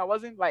same time, I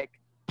wasn't like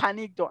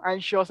panicked or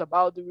anxious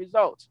about the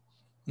result.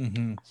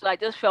 So I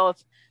just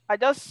felt,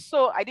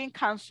 so I didn't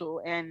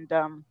cancel,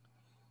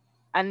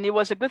 and it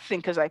was a good thing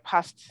because I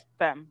passed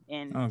them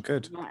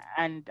good.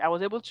 And I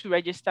was able to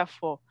register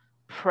for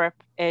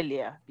prep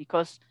earlier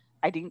because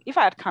if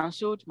I had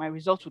cancelled, my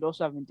results would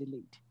also have been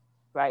delayed,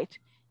 right?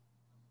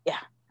 Yeah.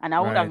 And I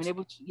would have been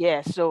able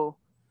to, so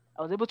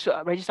I was able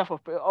to register for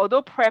prep,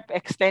 although prep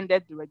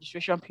extended the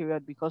registration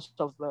period because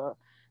of the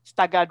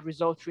staggered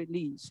result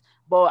release.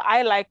 But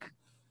I like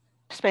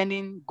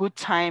spending good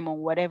time on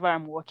whatever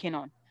I'm working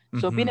on.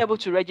 So being able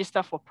to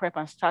register for prep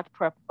and start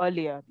prep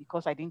earlier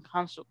because I didn't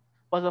cancel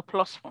was a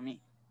plus for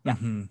me. Yeah.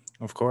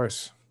 Of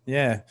course.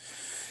 Yeah.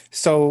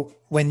 So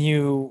when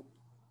you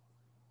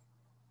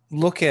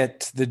look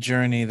at the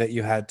journey that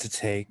you had to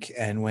take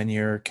and when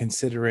you're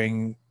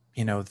considering,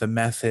 the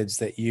methods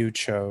that you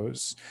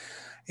chose,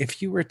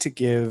 if you were to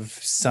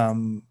give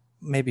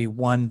maybe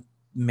one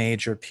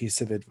major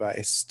piece of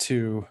advice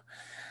to,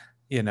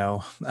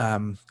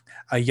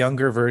 a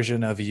younger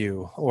version of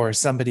you or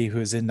somebody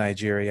who's in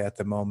Nigeria at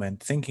the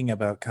moment thinking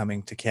about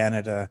coming to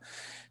Canada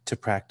to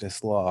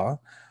practice law,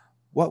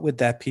 what would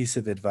that piece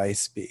of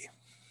advice be?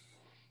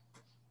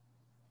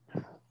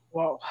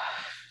 Wow.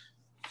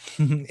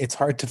 It's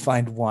hard to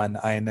find one,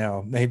 I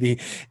know. Maybe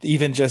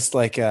even just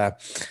like a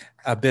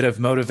bit of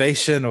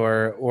motivation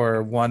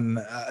or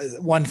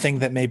one thing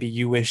that maybe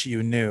you wish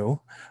you knew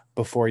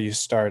before you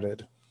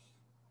started.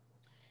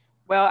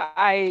 Well,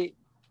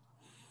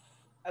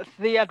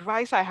 the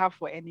advice I have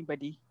for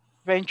anybody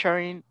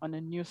venturing on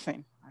a new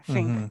thing, I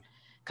think,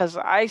 because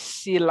I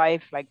see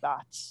life like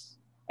that.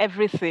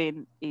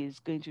 Everything is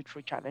going to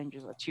throw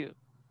challenges at you.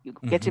 You're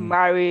getting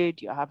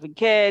married, you're having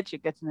kids, you're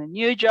getting a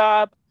new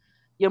job,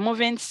 you're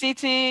moving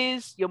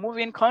cities, you're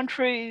moving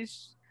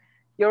countries,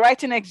 you're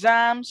writing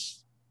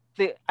exams.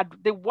 The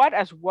what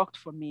has worked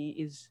for me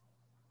is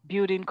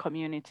building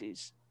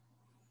communities.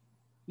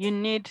 You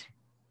need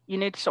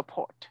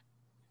support.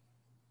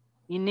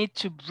 You need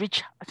to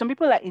reach. Some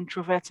people are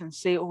introverts and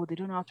say, oh, they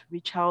don't know how to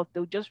reach out.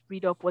 They'll just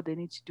read up what they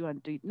need to do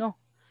and do it. No,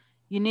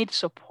 you need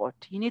support.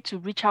 You need to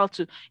reach out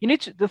to,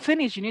 the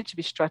thing is, you need to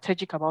be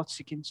strategic about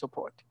seeking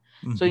support.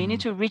 So you need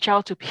to reach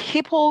out to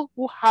people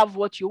who have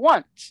what you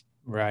want.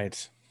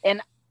 Right.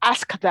 And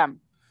ask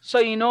them. So,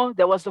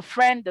 there was a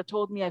friend that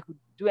told me I could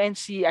do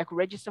NCA, I could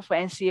register for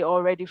NCA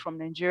already from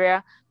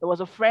Nigeria. There was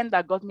a friend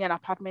that got me an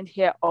apartment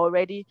here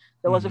already.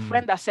 There was a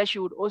friend that said she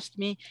would host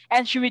me,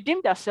 and she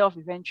redeemed herself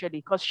eventually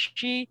because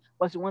she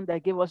was the one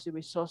that gave us the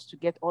resource to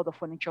get all the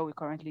furniture we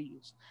currently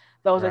use.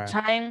 There was a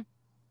time,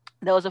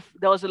 there was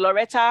a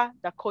Loretta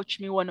that coached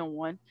me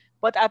one-on-one,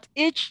 but at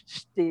each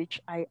stage,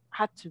 I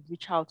had to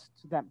reach out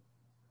to them.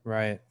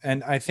 Right.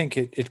 And I think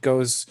it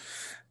goes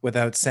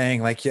without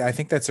saying, like, yeah, I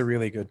think that's a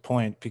really good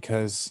point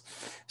because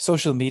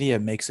social media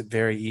makes it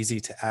very easy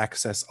to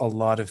access a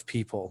lot of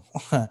people.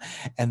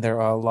 And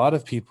there are a lot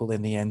of people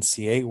in the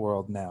NCA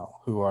world now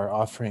who are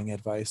offering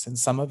advice, and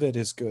some of it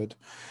is good,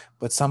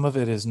 but some of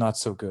it is not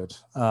so good.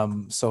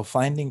 So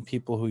finding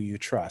people who you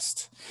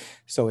trust.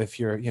 So if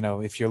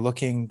you're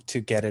looking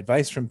to get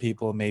advice from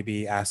people,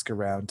 maybe ask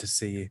around to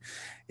see,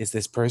 is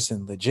this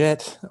person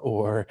legit,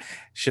 or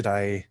should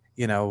I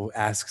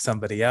ask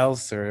somebody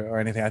else or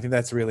anything. I think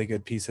that's a really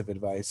good piece of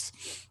advice,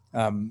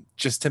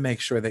 just to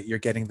make sure that you're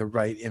getting the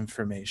right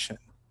information.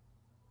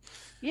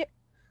 Yeah,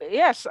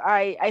 yes,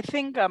 I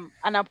think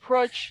an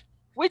approach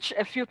which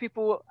a few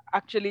people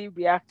actually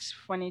react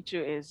funny to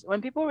is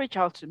when people reach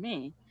out to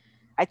me,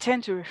 I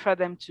tend to refer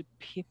them to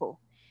people.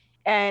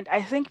 And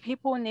I think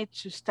people need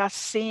to start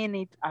seeing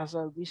it as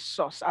a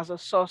resource, as a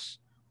source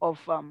of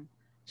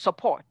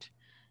support.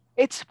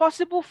 it's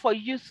possible for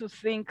you to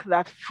think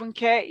that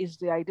Funke is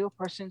the ideal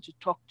person to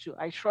talk to.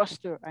 I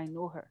trust her. I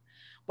know her.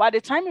 By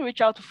the time you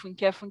reach out to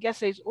Funke, Funke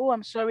says, "Oh,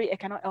 I'm sorry, I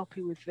cannot help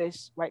you with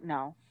this right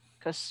now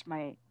because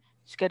my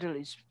schedule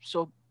is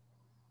so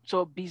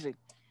busy."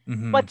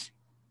 Mm-hmm. But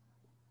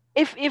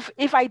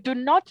if I do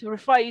not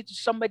refer you to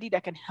somebody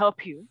that can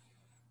help you,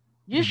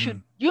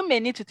 you may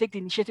need to take the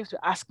initiative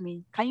to ask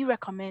me, "Can you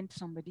recommend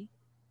somebody?"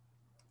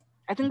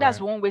 I think that's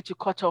one way to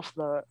cut off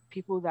the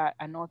people that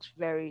are not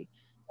very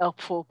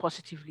helpful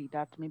positively,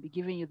 that may be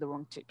giving you the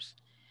wrong tips.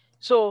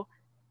 So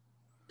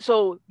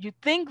you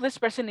think this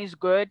person is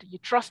good, you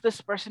trust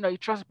this person, or you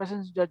trust the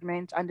person's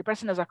judgment, and the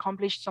person has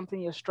accomplished something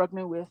you're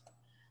struggling with.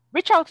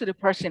 Reach out to the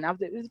person. If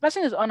the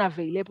person is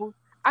unavailable,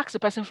 ask the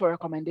person for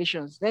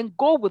recommendations. Then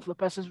go with the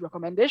person's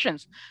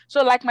recommendations.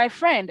 So, like my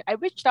friend, I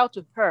reached out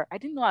to her. I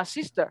didn't know her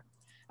sister.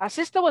 Her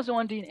sister was the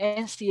one doing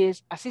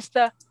NCAs. Her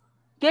sister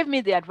gave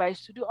me the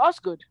advice to do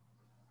Osgood.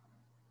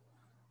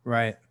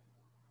 Right.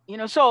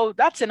 So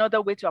that's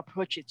another way to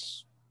approach it.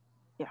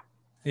 Yeah.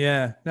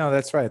 Yeah. No,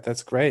 that's right.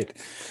 That's great.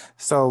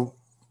 So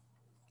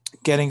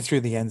getting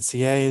through the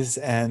NCAs,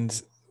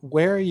 and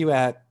where are you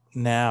at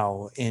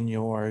now in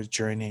your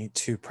journey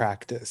to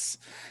practice?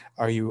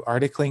 Are you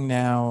articling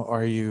now?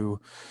 Are you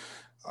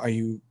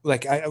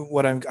like,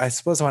 I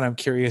suppose what I'm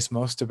curious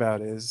most about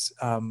is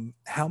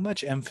how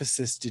much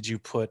emphasis did you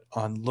put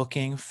on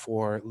looking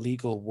for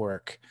legal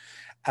work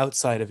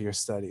outside of your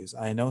studies?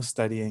 I know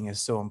studying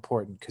is so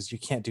important because you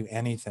can't do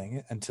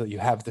anything until you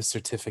have the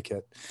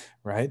certificate,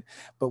 right?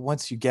 But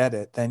once you get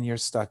it, then you're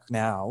stuck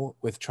now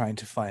with trying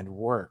to find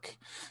work.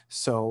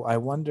 So I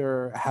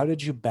wonder, how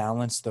did you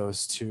balance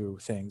those two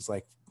things,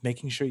 like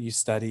making sure you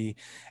study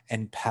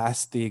and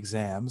pass the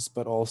exams,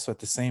 but also at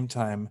the same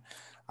time,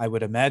 I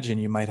would imagine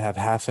you might have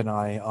half an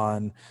eye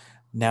on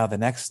now the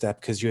next step,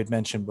 because you had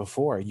mentioned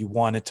before you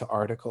wanted to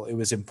article. It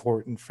was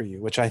important for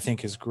you, which I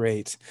think is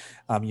great.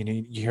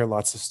 You hear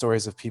lots of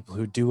stories of people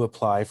who do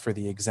apply for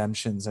the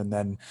exemptions, and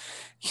then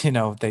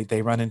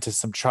they run into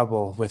some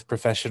trouble with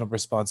professional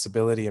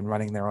responsibility and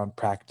running their own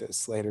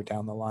practice later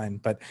down the line.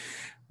 But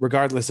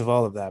regardless of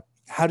all of that,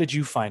 how did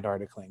you find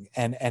articling,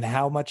 and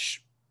how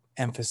much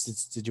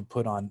emphasis did you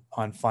put on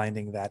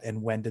finding that,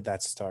 and when did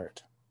that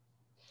start?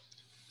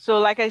 So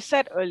like I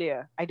said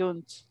earlier, I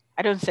don't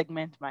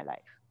segment my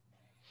life.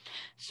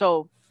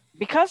 So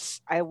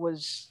because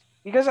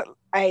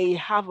I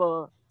have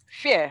a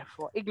fear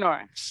for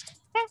ignorance,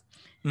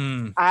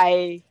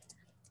 I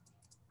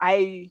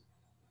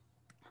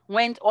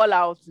went all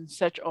out in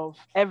search of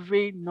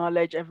every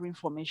knowledge, every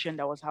information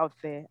that was out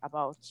there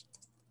about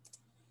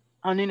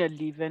earning a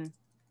living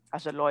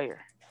as a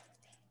lawyer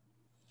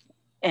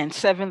and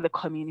serving the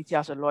community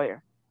as a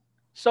lawyer.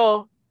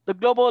 So the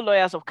Global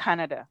Lawyers of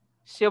Canada,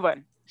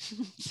 Siobhan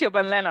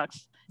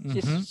Lennox,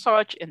 she's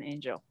such an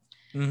angel.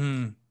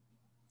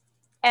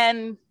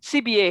 And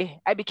CBA,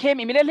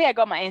 immediately I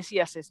got my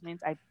NCA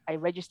assessment, I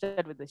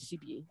registered with the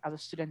CBA as a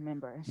student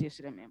member, NCA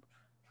student member.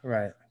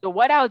 Right. So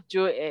what I'll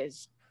do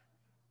is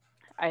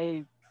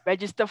I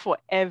register for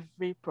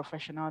every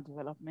professional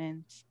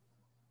development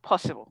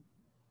possible.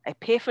 I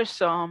pay for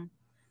some,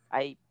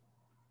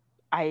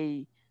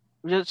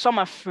 some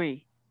are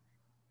free.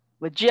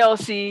 With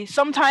GLC,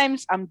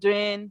 sometimes I'm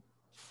doing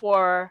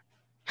 4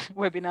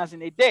 webinars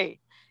in a day.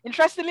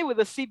 Interestingly, with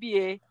the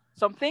CBA,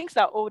 some things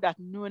are owed at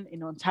noon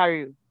in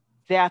Ontario.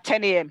 They are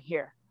 10 a.m.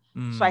 here.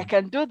 So I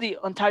can do the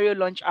Ontario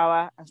lunch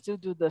hour and still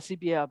do the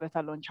CBA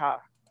Alberta lunch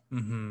hour.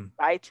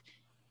 Right?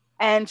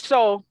 And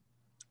so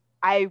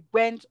I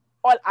went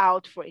all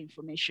out for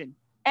information.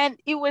 And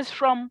it was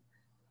from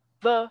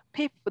the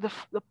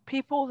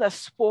people that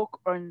spoke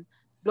on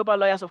Global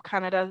Lawyers of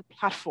Canada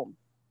platform.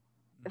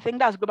 I think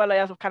that's Global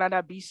Lawyers of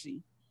Canada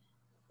BC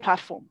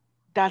platform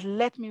that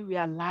let me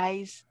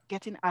realize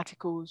getting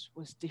articles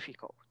was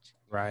difficult.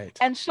 Right.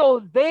 And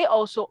so they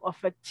also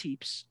offered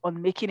tips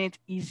on making it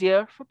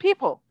easier for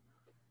people.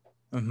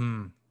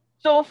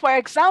 So for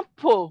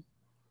example,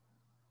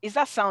 is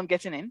that sound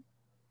getting in?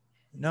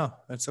 No,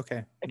 that's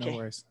okay. No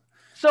worries.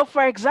 So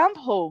for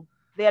example,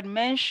 they had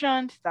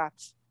mentioned that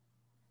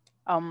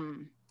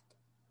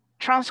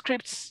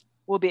transcripts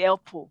will be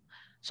helpful.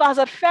 So as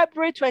of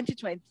February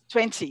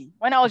 2020,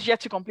 when I was yet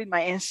to complete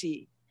my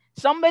NCA,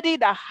 somebody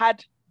that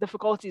had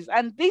difficulties,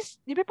 and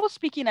the people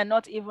speaking are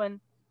not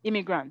even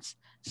immigrants.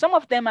 Some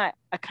of them are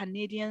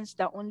Canadians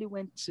that only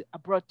went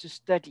abroad to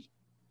study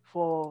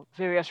for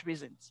various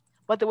reasons,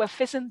 but they were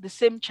facing the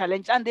same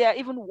challenge, and they are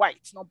even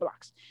whites, not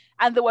blacks.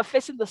 And they were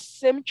facing the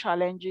same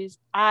challenges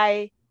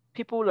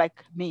people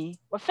like me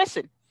were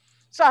facing.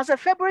 So as of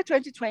February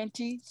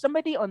 2020,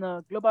 somebody on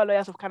a Global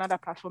Lawyers of Canada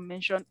platform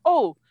mentioned,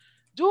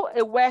 do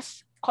a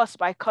cost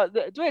by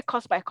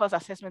cost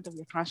assessment of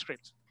your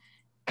transcript.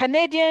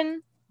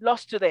 Canadian law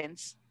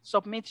students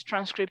submit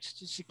transcripts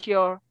to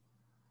secure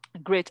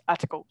great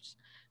articles.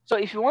 So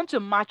if you want to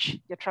match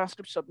your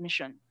transcript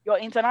submission, your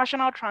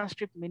international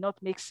transcript may not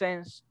make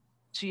sense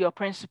to your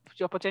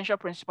potential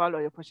principal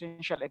or your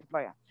potential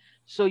employer.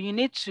 So you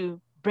need to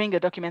bring a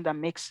document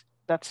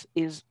that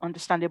is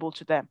understandable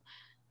to them.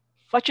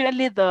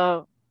 Fortunately,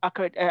 the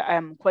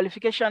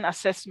qualification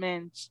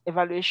assessment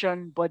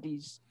evaluation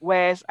bodies,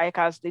 whereas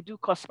ICAS, they do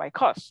course by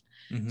course.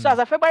 Mm-hmm. So as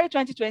of February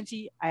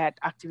 2020, I had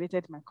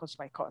activated my course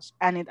by course,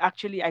 and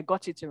I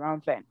got it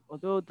around then,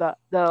 although the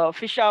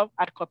official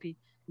hard copy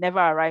never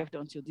arrived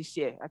until this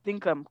year. I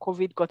think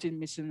COVID got it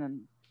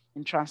missing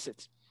in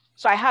transit.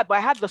 So I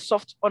had the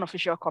soft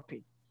unofficial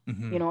copy,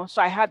 Mm-hmm.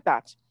 So I had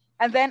that.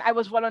 And then I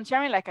was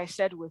volunteering, like I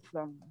said,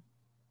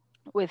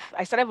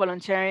 I started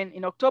volunteering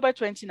in October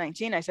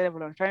 2019. I started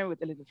volunteering with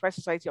the Elizabeth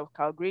Society of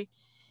Calgary.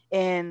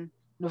 In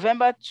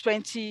November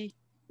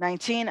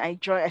 2019, I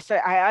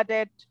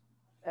added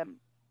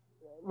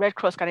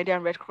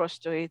Canadian Red Cross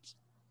to it.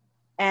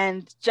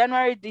 And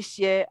January this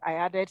year, I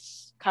added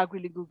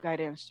Calgary Legal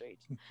Guidance to it.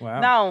 Wow.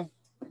 Now,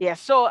 yeah.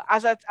 So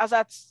as at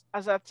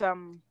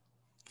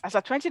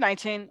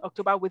 2019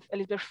 October with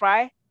Elizabeth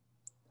Fry,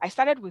 I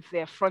started with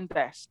their front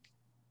desk.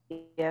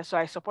 Yeah, so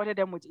I supported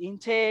them with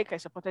intake. I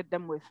supported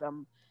them with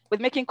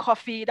making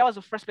coffee. That was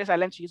the first place I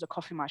learned to use a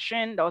coffee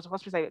machine. That was the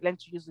first place I learned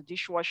to use the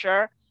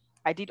dishwasher.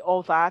 I did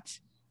all that.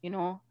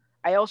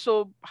 I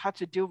also had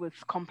to deal with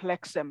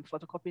complex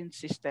photocopying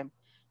system.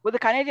 With the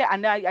Canadian,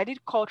 and I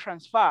did call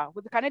transfer.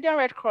 With the Canadian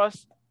Red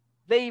Cross,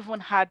 they even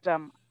had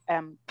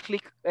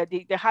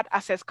they had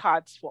access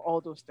cards for all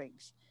those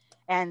things,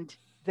 and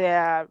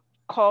their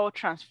call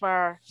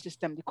transfer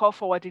system, the call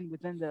forwarding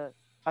within the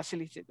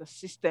facility, the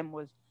system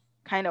was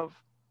kind of,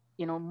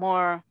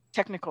 more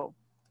technical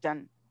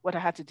than what I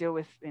had to deal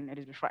with in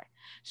Elizabeth Fry.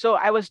 So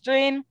I was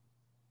doing,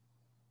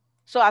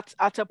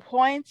 at a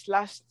point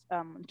last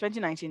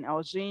 2019, I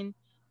was doing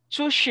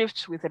 2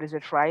 shifts with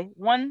Elizabeth Fry,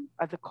 one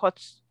at the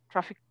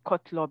traffic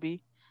court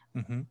lobby,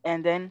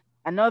 and then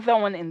another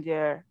one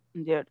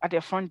at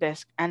their front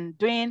desk, and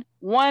doing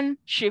 1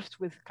 shift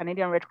with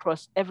Canadian Red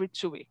Cross every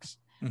 2 weeks,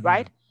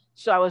 right?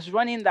 So I was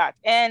running that.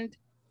 And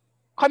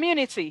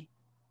community,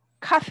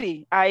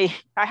 Kathy, I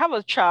have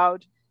a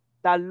child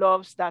that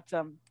loves that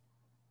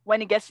when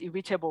he gets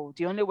irritable,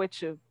 the only way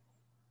to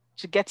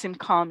get him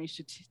calm is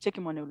to take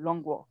him on a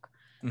long walk.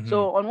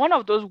 So on one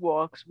of those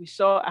walks, we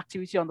saw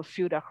activity on the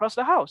field across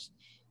the house.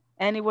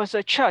 And it was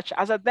a church.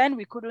 As of then,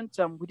 we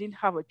didn't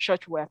have a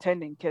church we were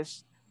attending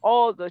because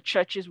all the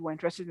churches we were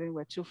interested in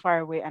were too far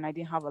away, and I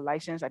didn't have a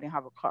license, I didn't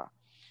have a car.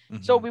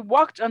 So we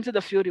walked onto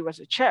the field. It was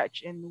a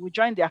church, and we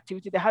joined the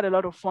activity. They had a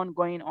lot of fun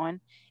going on.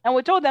 And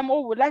we told them,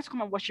 we'd like to come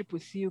and worship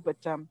with you, but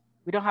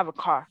we don't have a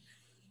car.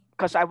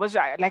 Because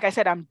like I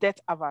said, I'm debt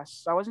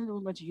averse. So I wasn't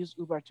even going to use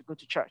Uber to go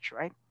to church,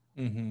 right?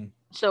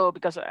 So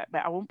because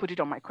I won't put it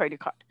on my credit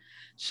card.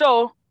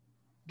 So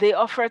they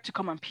offered to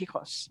come and pick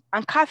us.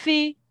 And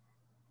Kathy,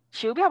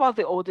 she'll be about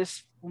the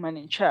oldest woman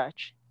in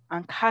church.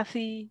 And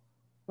Kathy,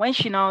 when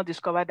she now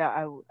discovered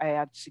that I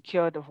had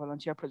secured a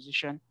volunteer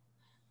position,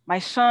 my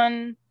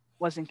son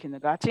was in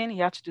kindergarten. He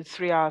had to do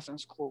 3 hours in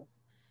school.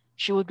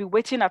 She would be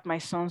waiting at my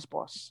son's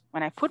bus.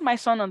 When I put my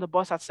son on the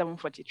bus at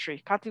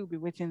 7:43, Kathy would be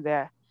waiting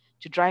there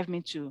to drive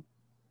me to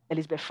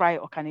Elizabeth Fry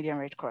or Canadian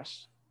Red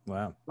Cross.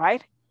 Wow.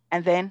 Right?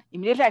 And then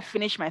immediately I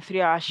finish my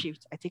 3-hour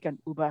shift, I take an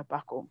Uber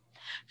back home.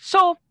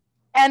 So,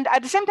 and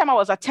at the same time, I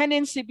was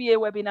attending CBA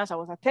webinars. I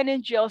was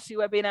attending GLC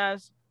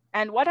webinars.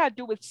 And what I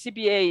do with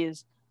CBA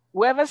is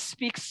whoever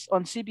speaks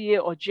on CBA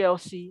or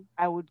GLC,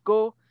 I would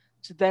go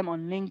to them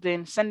on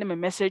LinkedIn, send them a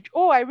message.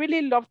 Oh, I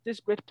really loved this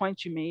great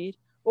point you made.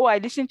 Oh, I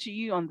listened to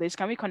you on this.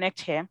 Can we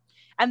connect here?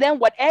 And then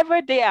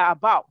whatever they are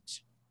about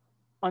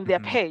on their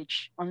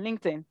page on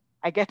LinkedIn,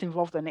 I get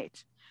involved in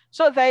it.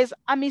 So there is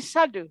Ami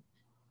Sadu.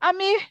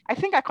 Ami, I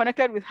think I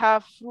connected with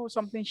her through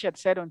something she had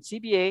said on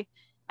CBA.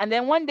 And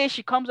then one day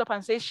she comes up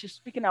and says she's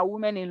speaking at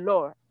Women in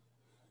Law.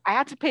 I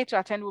had to pay to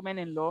attend Women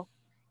in Law.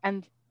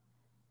 And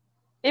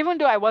even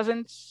though I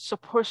wasn't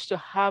supposed to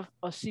have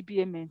a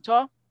CBA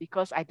mentor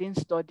because I didn't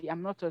study,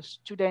 I'm not a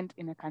student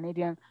in a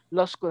Canadian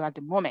law school at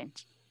the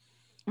moment.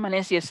 I'm an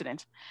NCA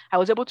student. I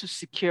was able to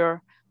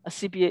secure a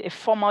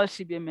formal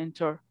CBA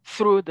mentor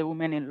through the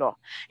Women in Law.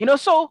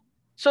 So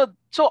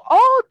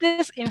all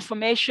this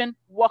information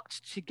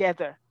worked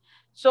together.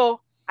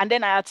 So, and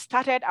then I had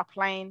started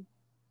applying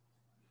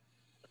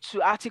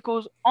to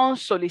articles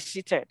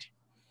unsolicited.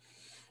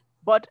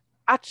 But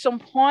at some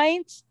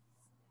point,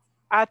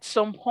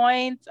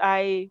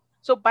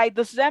 so by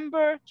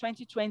December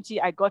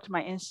 2020, I got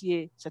my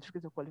NCA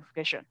certificate of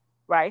qualification,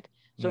 right?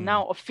 So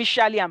now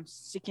officially I'm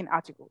seeking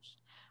articles.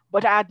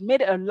 But I had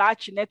made a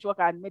large network,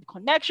 I had made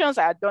connections,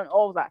 I had done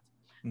all that.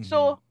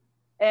 So,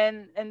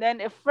 and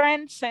then a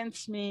friend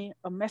sends me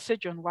a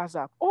message on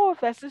WhatsApp. Oh,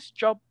 there's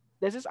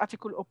this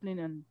article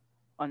opening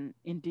on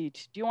Indeed.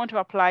 Do you want to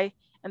apply?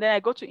 And then I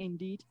go to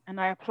Indeed and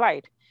I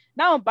applied.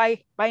 Now,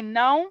 by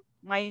now,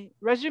 my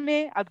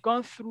resume had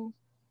gone through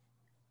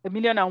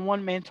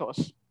 1,000,001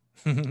 mentors.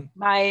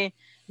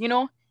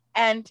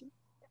 And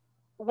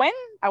when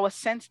I was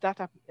sent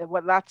that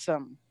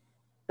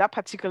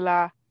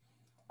particular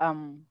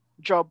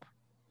job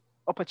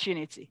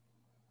opportunity,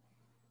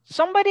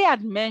 somebody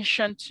had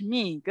mentioned to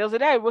me, because the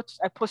day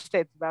I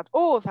posted that,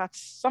 that's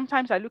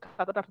sometimes I look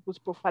at other people's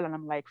profile and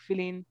I'm like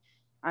feeling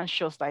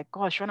anxious, like,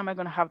 gosh, when am I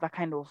going to have that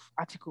kind of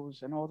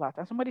articles and all that?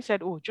 And somebody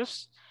said,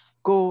 just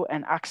go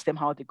and ask them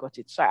how they got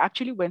it. So I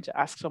actually went to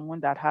ask someone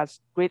that has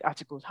great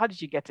articles. How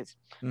did you get it?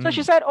 So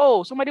she said,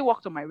 oh, somebody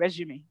worked on my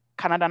resume,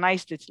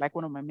 Canadianized it, like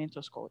one of my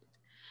mentors called it.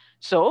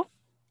 So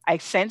I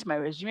sent my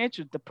resume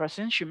to the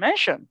person she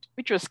mentioned,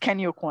 which was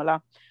Kenny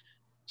Okola.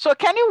 So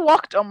Kenny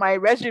worked on my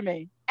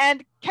resume,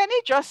 and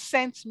Kenny just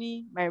sent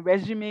me my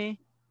resume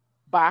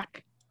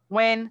back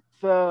when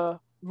the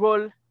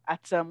role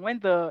when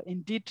the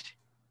Indeed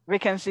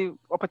vacancy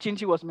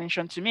opportunity was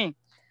mentioned to me.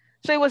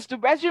 So it was the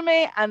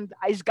resume and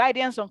his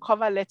guidance on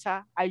cover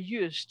letter I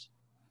used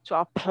to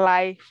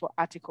apply for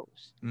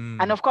articles.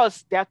 And of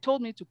course, they had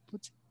told me to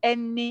put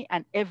any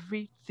and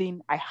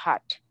everything I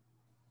had.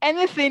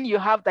 Anything you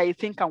have that you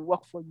think can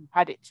work for you,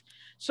 had it.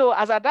 So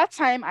as at that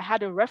time, I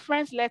had a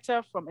reference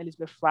letter from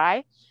Elizabeth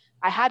Fry.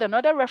 I had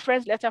another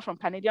reference letter from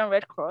Canadian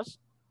Red Cross.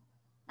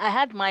 I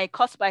had my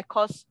course by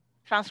course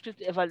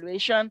transcript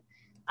evaluation.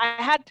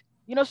 I had,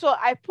 so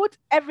I put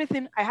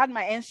everything. I had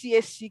my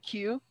NCA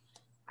CQ.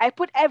 I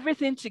put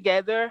everything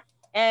together,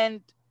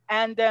 and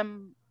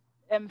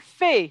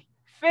Faye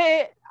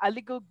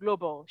Aligo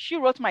Global, she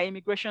wrote my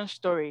immigration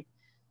story.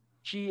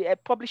 She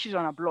publishes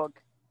on a blog.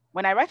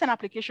 When I write an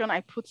application,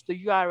 I put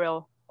the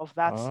URL of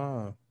that.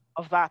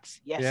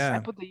 Yes, yeah. I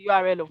put the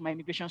URL of my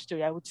immigration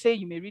story. I would say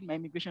you may read my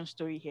immigration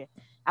story here.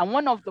 And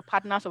one of the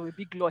partners of a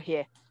big law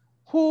here,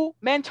 who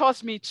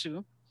mentors me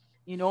too,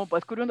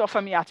 but couldn't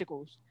offer me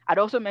articles, I'd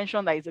also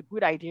mentioned that it's a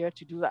good idea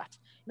to do that.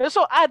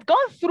 So I'd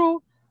gone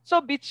through. So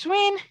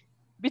between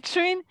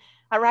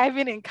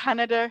arriving in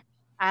Canada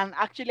and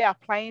actually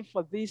applying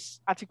for these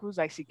articles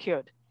I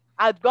secured,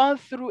 I'd gone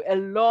through a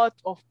lot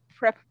of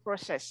prep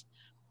process,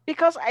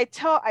 because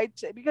Faye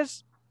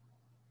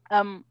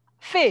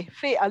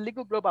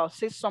Aligo Global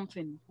says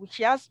something, which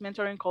she has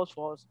mentoring calls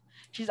for us.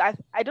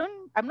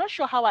 I'm not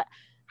sure how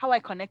I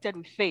connected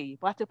with Faye,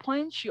 but at the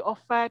point she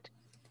offered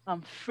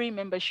free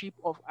membership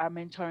of our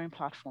mentoring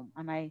platform,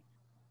 and I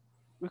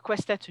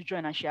requested to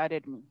join, and she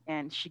added me,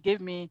 and she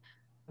gave me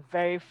a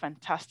very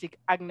fantastic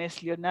Agnes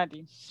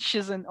Leonardi.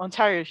 She's in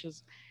Ontario,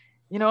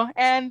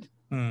 and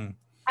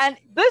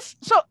this,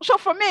 so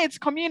for me, it's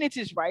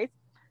communities, right?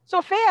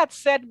 So Faye had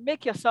said,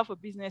 make yourself a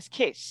business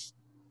case.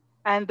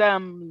 And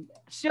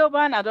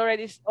Siobhan had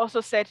already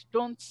also said,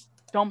 don't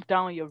dump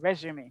down your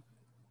resume.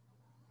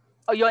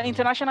 Your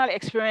international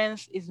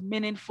experience is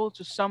meaningful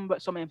to some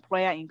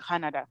employer in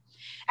Canada.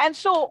 And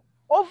so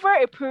over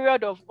a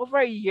period of over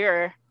a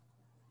year,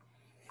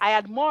 I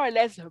had more or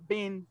less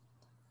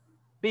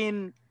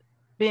been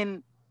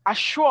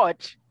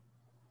assured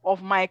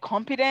of my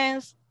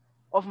competence,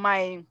 of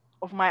my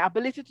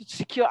ability to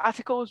secure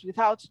articles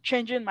without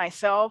changing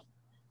myself,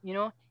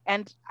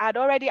 and I'd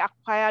already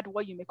acquired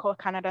what you may call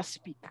Canada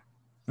speak.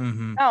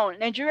 Now,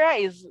 Nigeria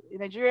is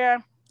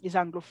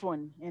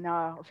Anglophone, and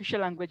our official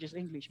language is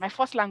English. My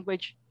first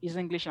language is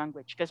English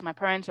language, because my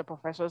parents are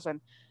professors, and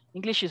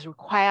English is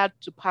required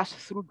to pass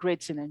through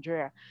grades in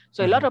Nigeria.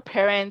 So a lot of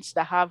parents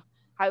that have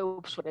high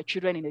hopes for their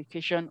children in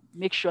education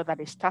make sure that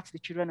they start the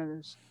children on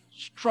a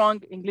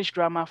strong English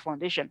grammar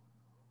foundation.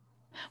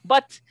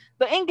 But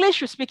the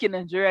English we speak in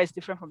Nigeria is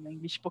different from the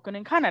English spoken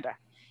in Canada.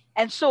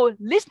 And so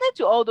listening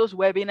to all those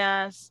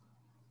webinars,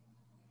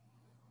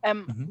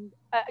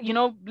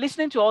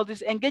 listening to all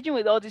this, engaging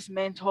with all these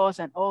mentors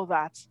and all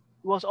that,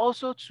 was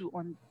also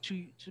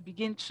to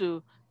begin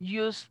to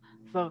use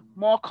the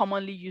more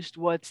commonly used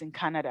words in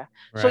Canada.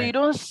 Right. So you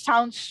don't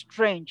sound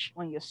strange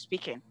when you're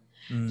speaking.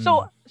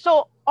 So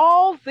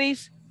all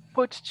these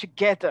put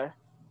together,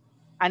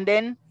 and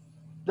then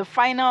the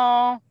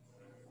final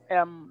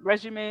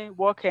resume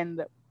work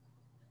and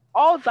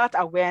all that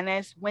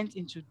awareness went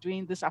into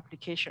doing this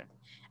application.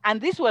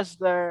 And this was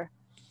the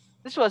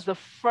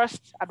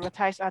first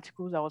advertised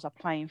articles I was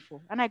applying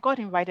for, and I got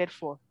invited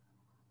for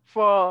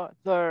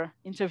the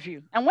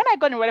interview. And when I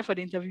got invited for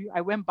the interview,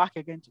 I went back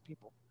again to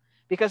people,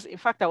 because in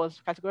fact I was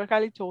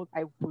categorically told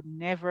I would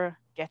never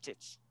get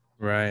it.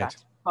 Right.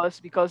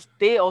 Because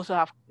they also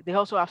have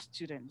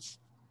students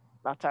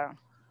that are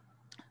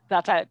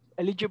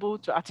eligible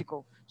to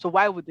article. So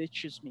why would they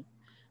choose me?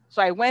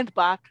 So I went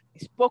back,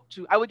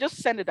 I would just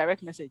send a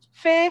direct message.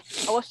 Faye,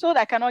 I was told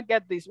I cannot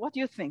get this. What do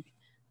you think?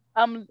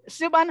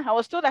 Siban, I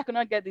was told I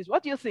cannot get this.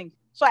 What do you think?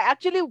 So I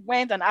actually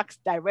went and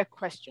asked direct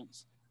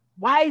questions.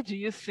 What do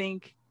you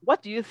think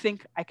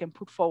I can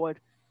put forward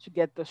to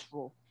get this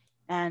role?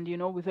 And,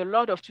 with a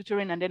lot of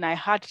tutoring, and then I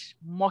had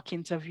mock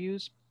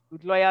interviews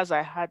with lawyers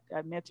I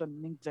met on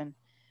LinkedIn.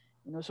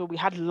 So we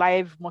had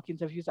live mock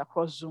interviews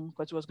across Zoom,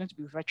 because it was going to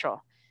be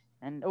virtual.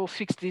 And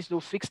fix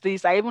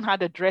this. I even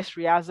had a dress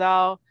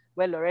rehearsal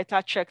where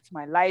Loretta checked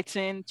my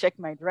lighting, checked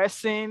my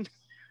dressing,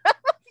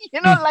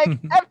 like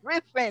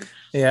everything.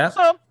 Yeah.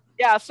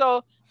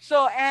 So,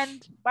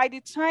 and by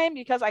the time,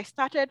 because I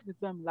started with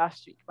them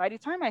last week, I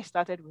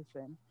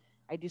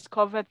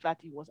discovered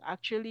that it was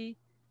actually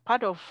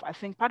part of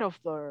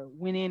the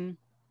winning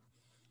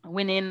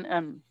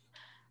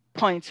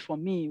point for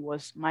me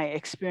was my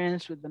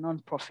experience with the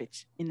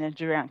nonprofit in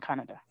Nigeria and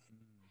Canada.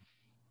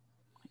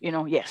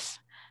 Yes.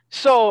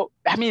 So,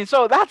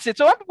 so that's it.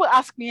 So when people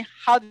ask me,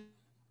 how did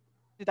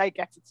I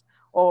get it?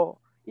 Or,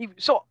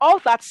 So all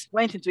that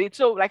went into it.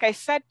 So like I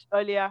said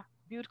earlier,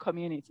 build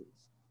communities.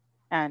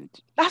 And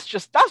that's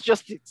just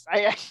it.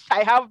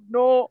 I have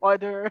no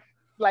other,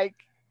 like,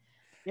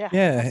 yeah.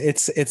 Yeah,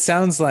 it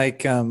sounds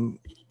like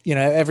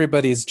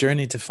everybody's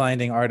journey to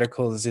finding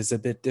articles is a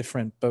bit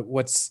different, but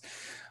what's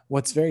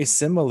very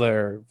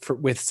similar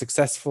with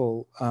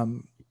successful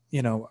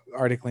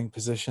articling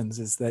positions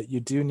is that you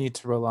do need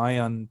to rely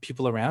on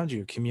people around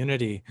you,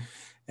 community.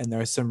 And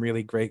there are some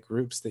really great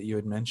groups that you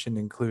had mentioned,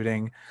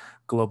 including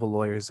Global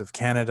Lawyers of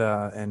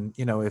Canada. And,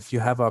 if you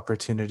have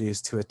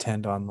opportunities to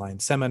attend online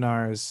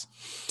seminars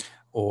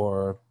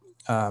or,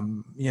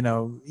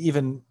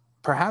 even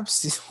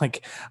perhaps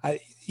like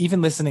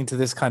even listening to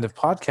this kind of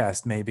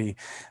podcast, maybe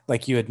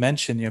like you had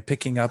mentioned,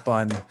 picking up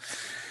on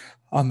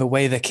the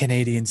way that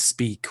Canadians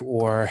speak,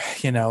 or,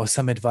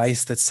 some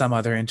advice that some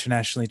other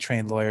internationally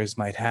trained lawyers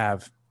might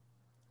have.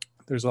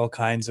 There's all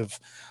kinds of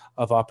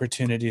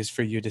opportunities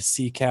for you to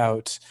seek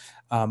out,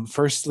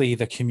 firstly,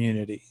 the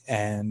community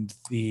and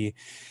the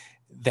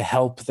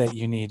help that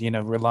you need,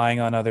 relying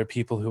on other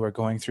people who are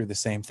going through the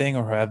same thing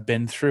or who have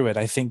been through it.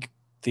 I think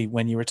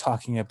when you were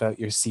talking about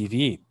your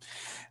CV,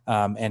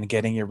 and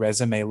getting your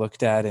resume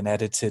looked at and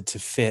edited to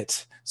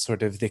fit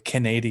sort of the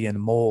Canadian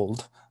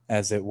mold,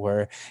 as it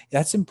were,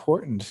 that's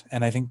important.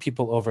 And I think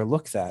people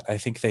overlook that. I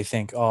think they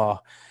think, oh,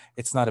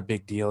 it's not a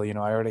big deal. I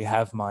already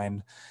have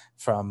mine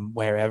from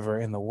wherever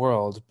in the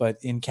world. But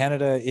in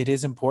Canada, it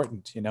is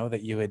important,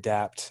 that you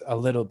adapt a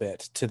little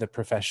bit to the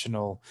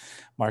professional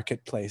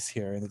marketplace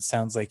here. And it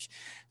sounds like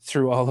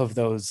through all of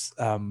those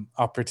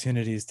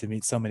opportunities to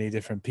meet so many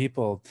different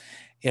people,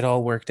 it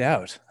all worked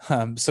out.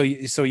 So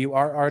you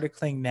are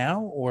articling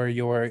now, or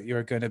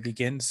you're going to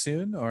begin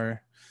soon,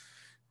 or?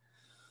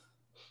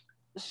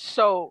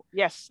 So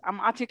yes, I'm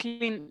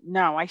articling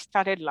now. I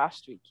started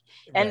last week.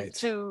 And Right.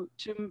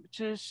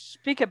 to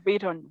speak a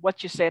bit on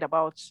what you said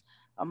about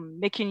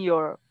making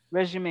your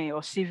resume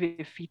or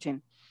CV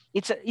fitting,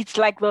 it's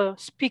like the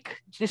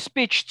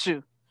speech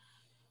too.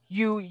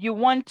 You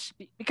want,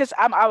 because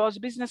I was a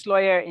business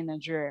lawyer in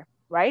Nigeria,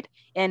 right?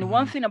 And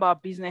one thing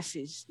about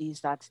businesses is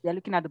that they're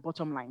looking at the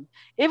bottom line.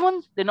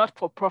 Even the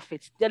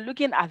not-for-profits, they're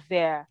looking at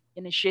their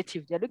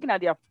initiative, they're looking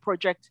at their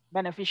project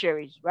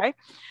beneficiaries, right?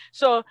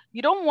 So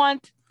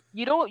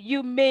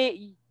you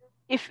may,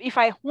 if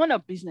I own a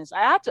business,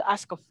 I had to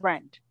ask a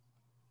friend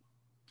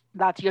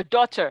that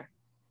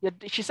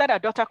she said her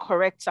daughter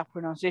corrects her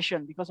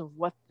pronunciation because of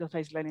what daughter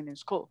is learning in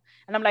school.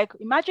 And I'm like,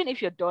 imagine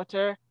if your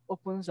daughter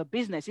opens a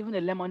business, even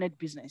a lemonade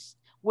business,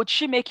 would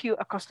she make you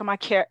a customer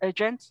care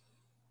agent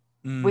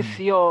with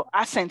your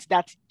accent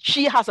that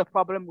she has a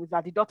problem with,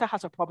 that the daughter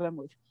has a problem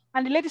with?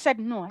 And the lady said,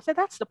 no. I said,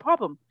 that's the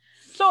problem.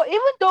 So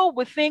even though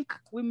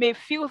we may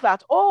feel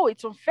that, oh,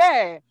 it's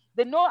unfair,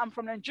 they know I'm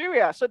from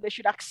Nigeria, so they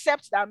should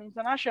accept that I'm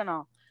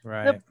international.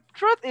 Right. The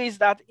truth is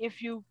that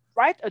if you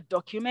write a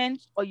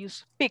document or you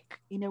speak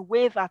in a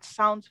way that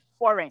sounds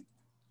foreign,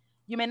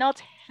 you may not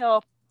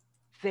help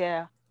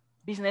their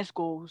business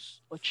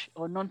goals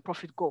or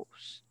non-profit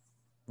goals.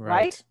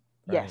 Right?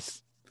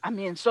 Yes. I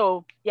mean,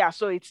 so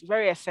it's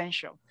very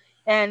essential.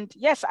 And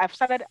yes, I've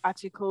started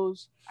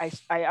articles.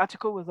 I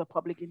article with the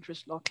Public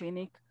Interest Law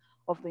Clinic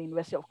of the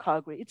University of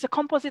Calgary. It's a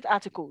composite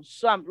article.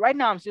 So right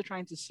now I'm still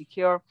trying to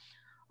secure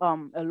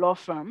a law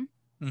firm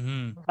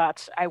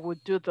that I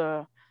would do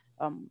the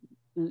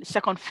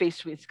second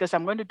phase with, because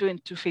I'm going to do in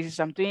 2 phases.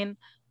 I'm doing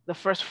the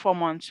first 4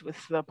 months with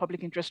the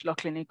Public Interest Law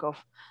Clinic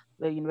of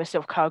the University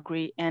of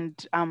Calgary, and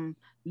I'm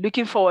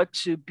looking forward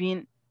to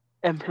being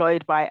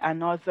employed by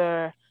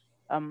another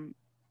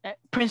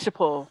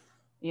principal,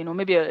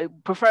 maybe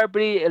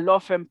preferably a law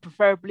firm,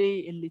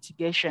 preferably in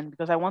litigation,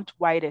 because I want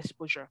wide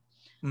exposure.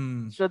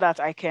 So that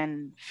I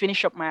can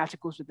finish up my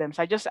articles with them.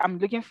 So I'm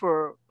looking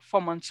for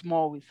 4 months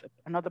more with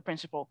another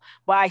principal.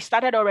 But I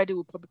started already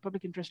with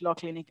Public Interest Law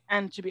Clinic.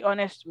 And to be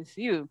honest with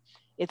you,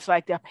 it's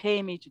like they're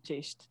paying me to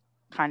taste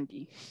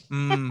candy.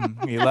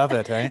 You love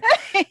it, eh?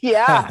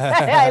 Yeah,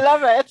 I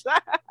love it.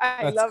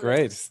 That's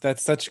great.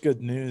 That's such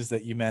good news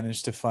that you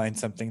managed to find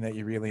something that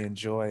you really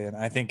enjoy. And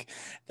I think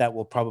that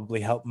will probably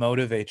help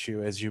motivate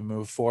you as you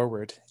move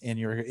forward in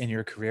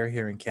your career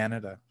here in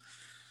Canada.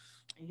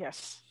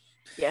 Yes.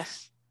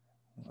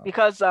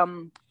 Because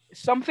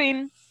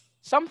something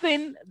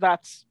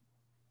that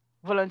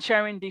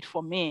volunteering did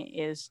for me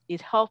is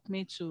it helped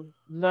me to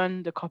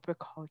learn the corporate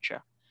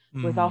culture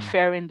without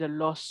fearing the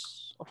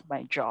loss of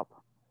my job.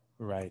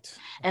 Right.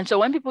 And so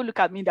when people look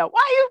at me that,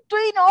 why are you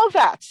doing all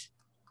that?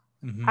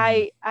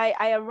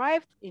 I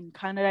arrived in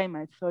Canada in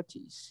my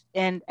 30s,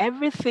 and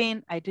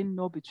everything I didn't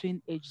know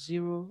between age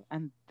 0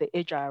 and the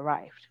age I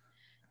arrived,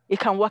 it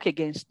can work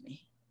against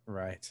me.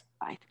 Right.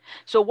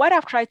 So what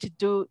I've tried to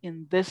do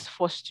in this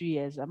first 2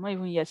 years, I'm not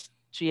even yet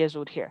 2 years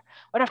old here.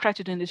 What I've tried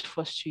to do in this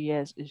first 2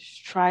 years is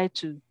try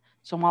to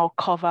somehow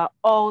cover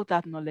all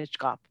that knowledge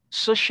gap,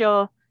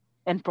 social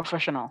and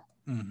professional.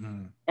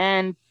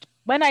 And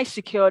when I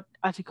secured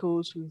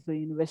articles with the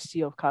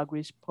University of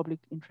Calgary's Public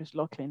Interest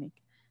Law Clinic,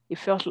 it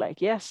felt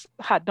like, yes,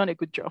 I had done a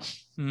good job.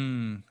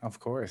 Of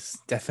course,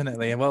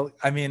 definitely. Well,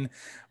 I mean,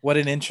 what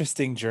an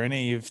interesting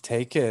journey you've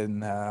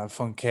taken,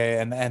 Funke.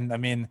 And I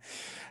mean,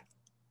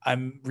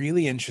 I'm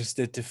really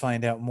interested to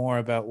find out more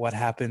about what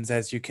happens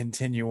as you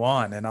continue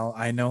on. And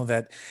I know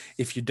that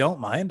if you don't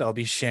mind, I'll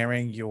be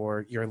sharing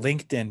your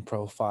LinkedIn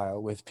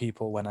profile with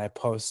people when I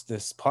post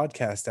this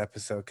podcast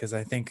episode, because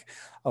I think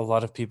a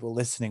lot of people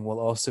listening will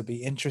also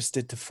be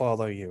interested to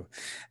follow you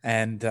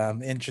and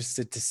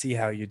interested to see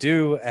how you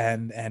do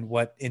and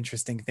what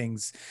interesting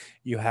things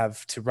you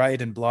have to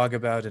write and blog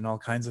about and all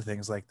kinds of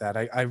things like that.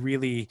 I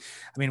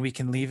mean, we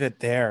can leave it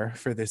there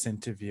for this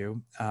interview.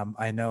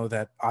 I know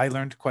that I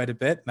learned quite a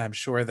bit, and I'm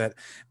sure that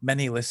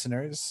many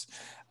listeners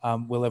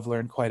will have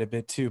learned quite a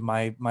bit too.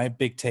 My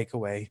big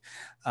takeaway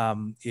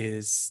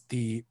is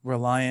the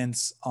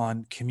reliance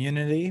on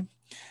community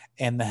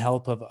and the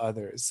help of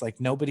others.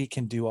 Like, nobody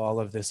can do all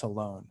of this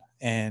alone.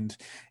 And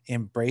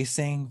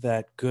embracing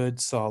that good,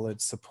 solid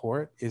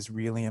support is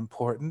really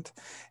important.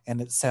 And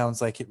it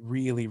sounds like it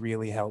really,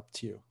 really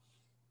helped you.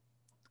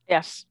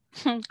 Yes.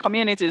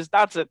 Communities,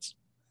 that's it.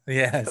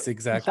 Yes,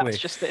 exactly. That's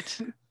just it.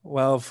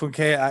 Well,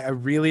 Funke, I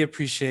really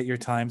appreciate your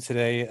time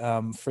today.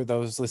 For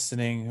those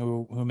listening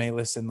who may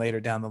listen later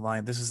down the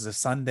line, this is a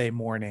Sunday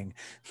morning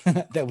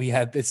that we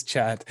had this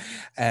chat,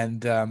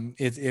 and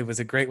it was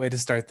a great way to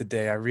start the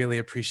day. I really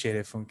appreciate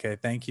it, Funke.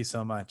 Thank you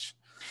so much.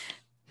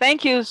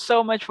 Thank you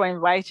so much for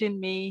inviting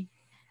me.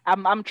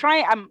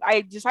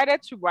 I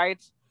decided to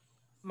write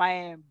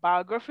my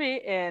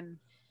biography and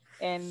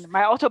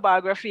my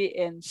autobiography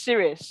in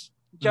series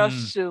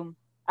just to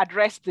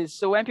address this.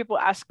 So when people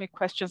ask me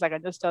questions, I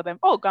can just tell them,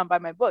 oh, go and buy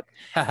my book,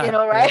 right?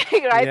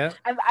 Right. Yeah.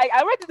 And I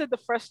already did the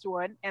first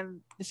one, and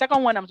the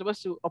second one, I'm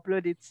supposed to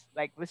upload it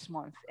like this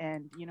month.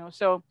 And,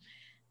 so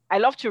I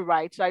love to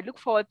write. So I look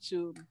forward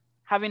to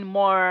having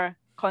more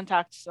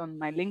contacts on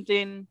my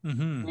LinkedIn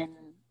and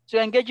to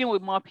engaging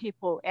with more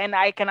people. And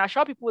I can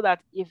assure people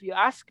that if you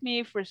ask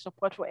me for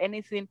support for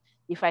anything,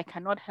 if I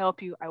cannot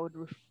help you, I would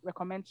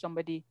recommend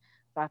somebody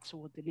that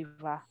will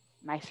deliver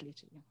nicely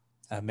to you.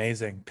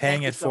 Amazing.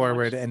 Paying it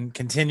forward and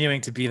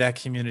continuing to be that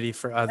community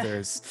for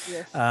others.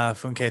 Yes.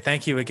 Funke,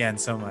 thank you again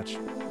so much.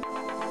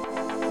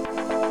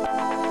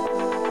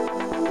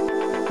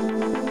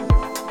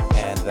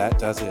 And that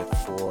does it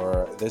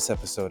for this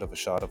episode of A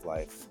Shot of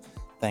Life.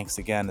 Thanks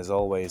again, as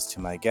always, to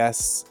my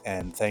guests,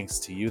 and thanks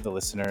to you, the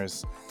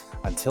listeners.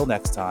 Until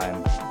next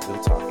time,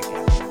 we'll talk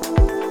again.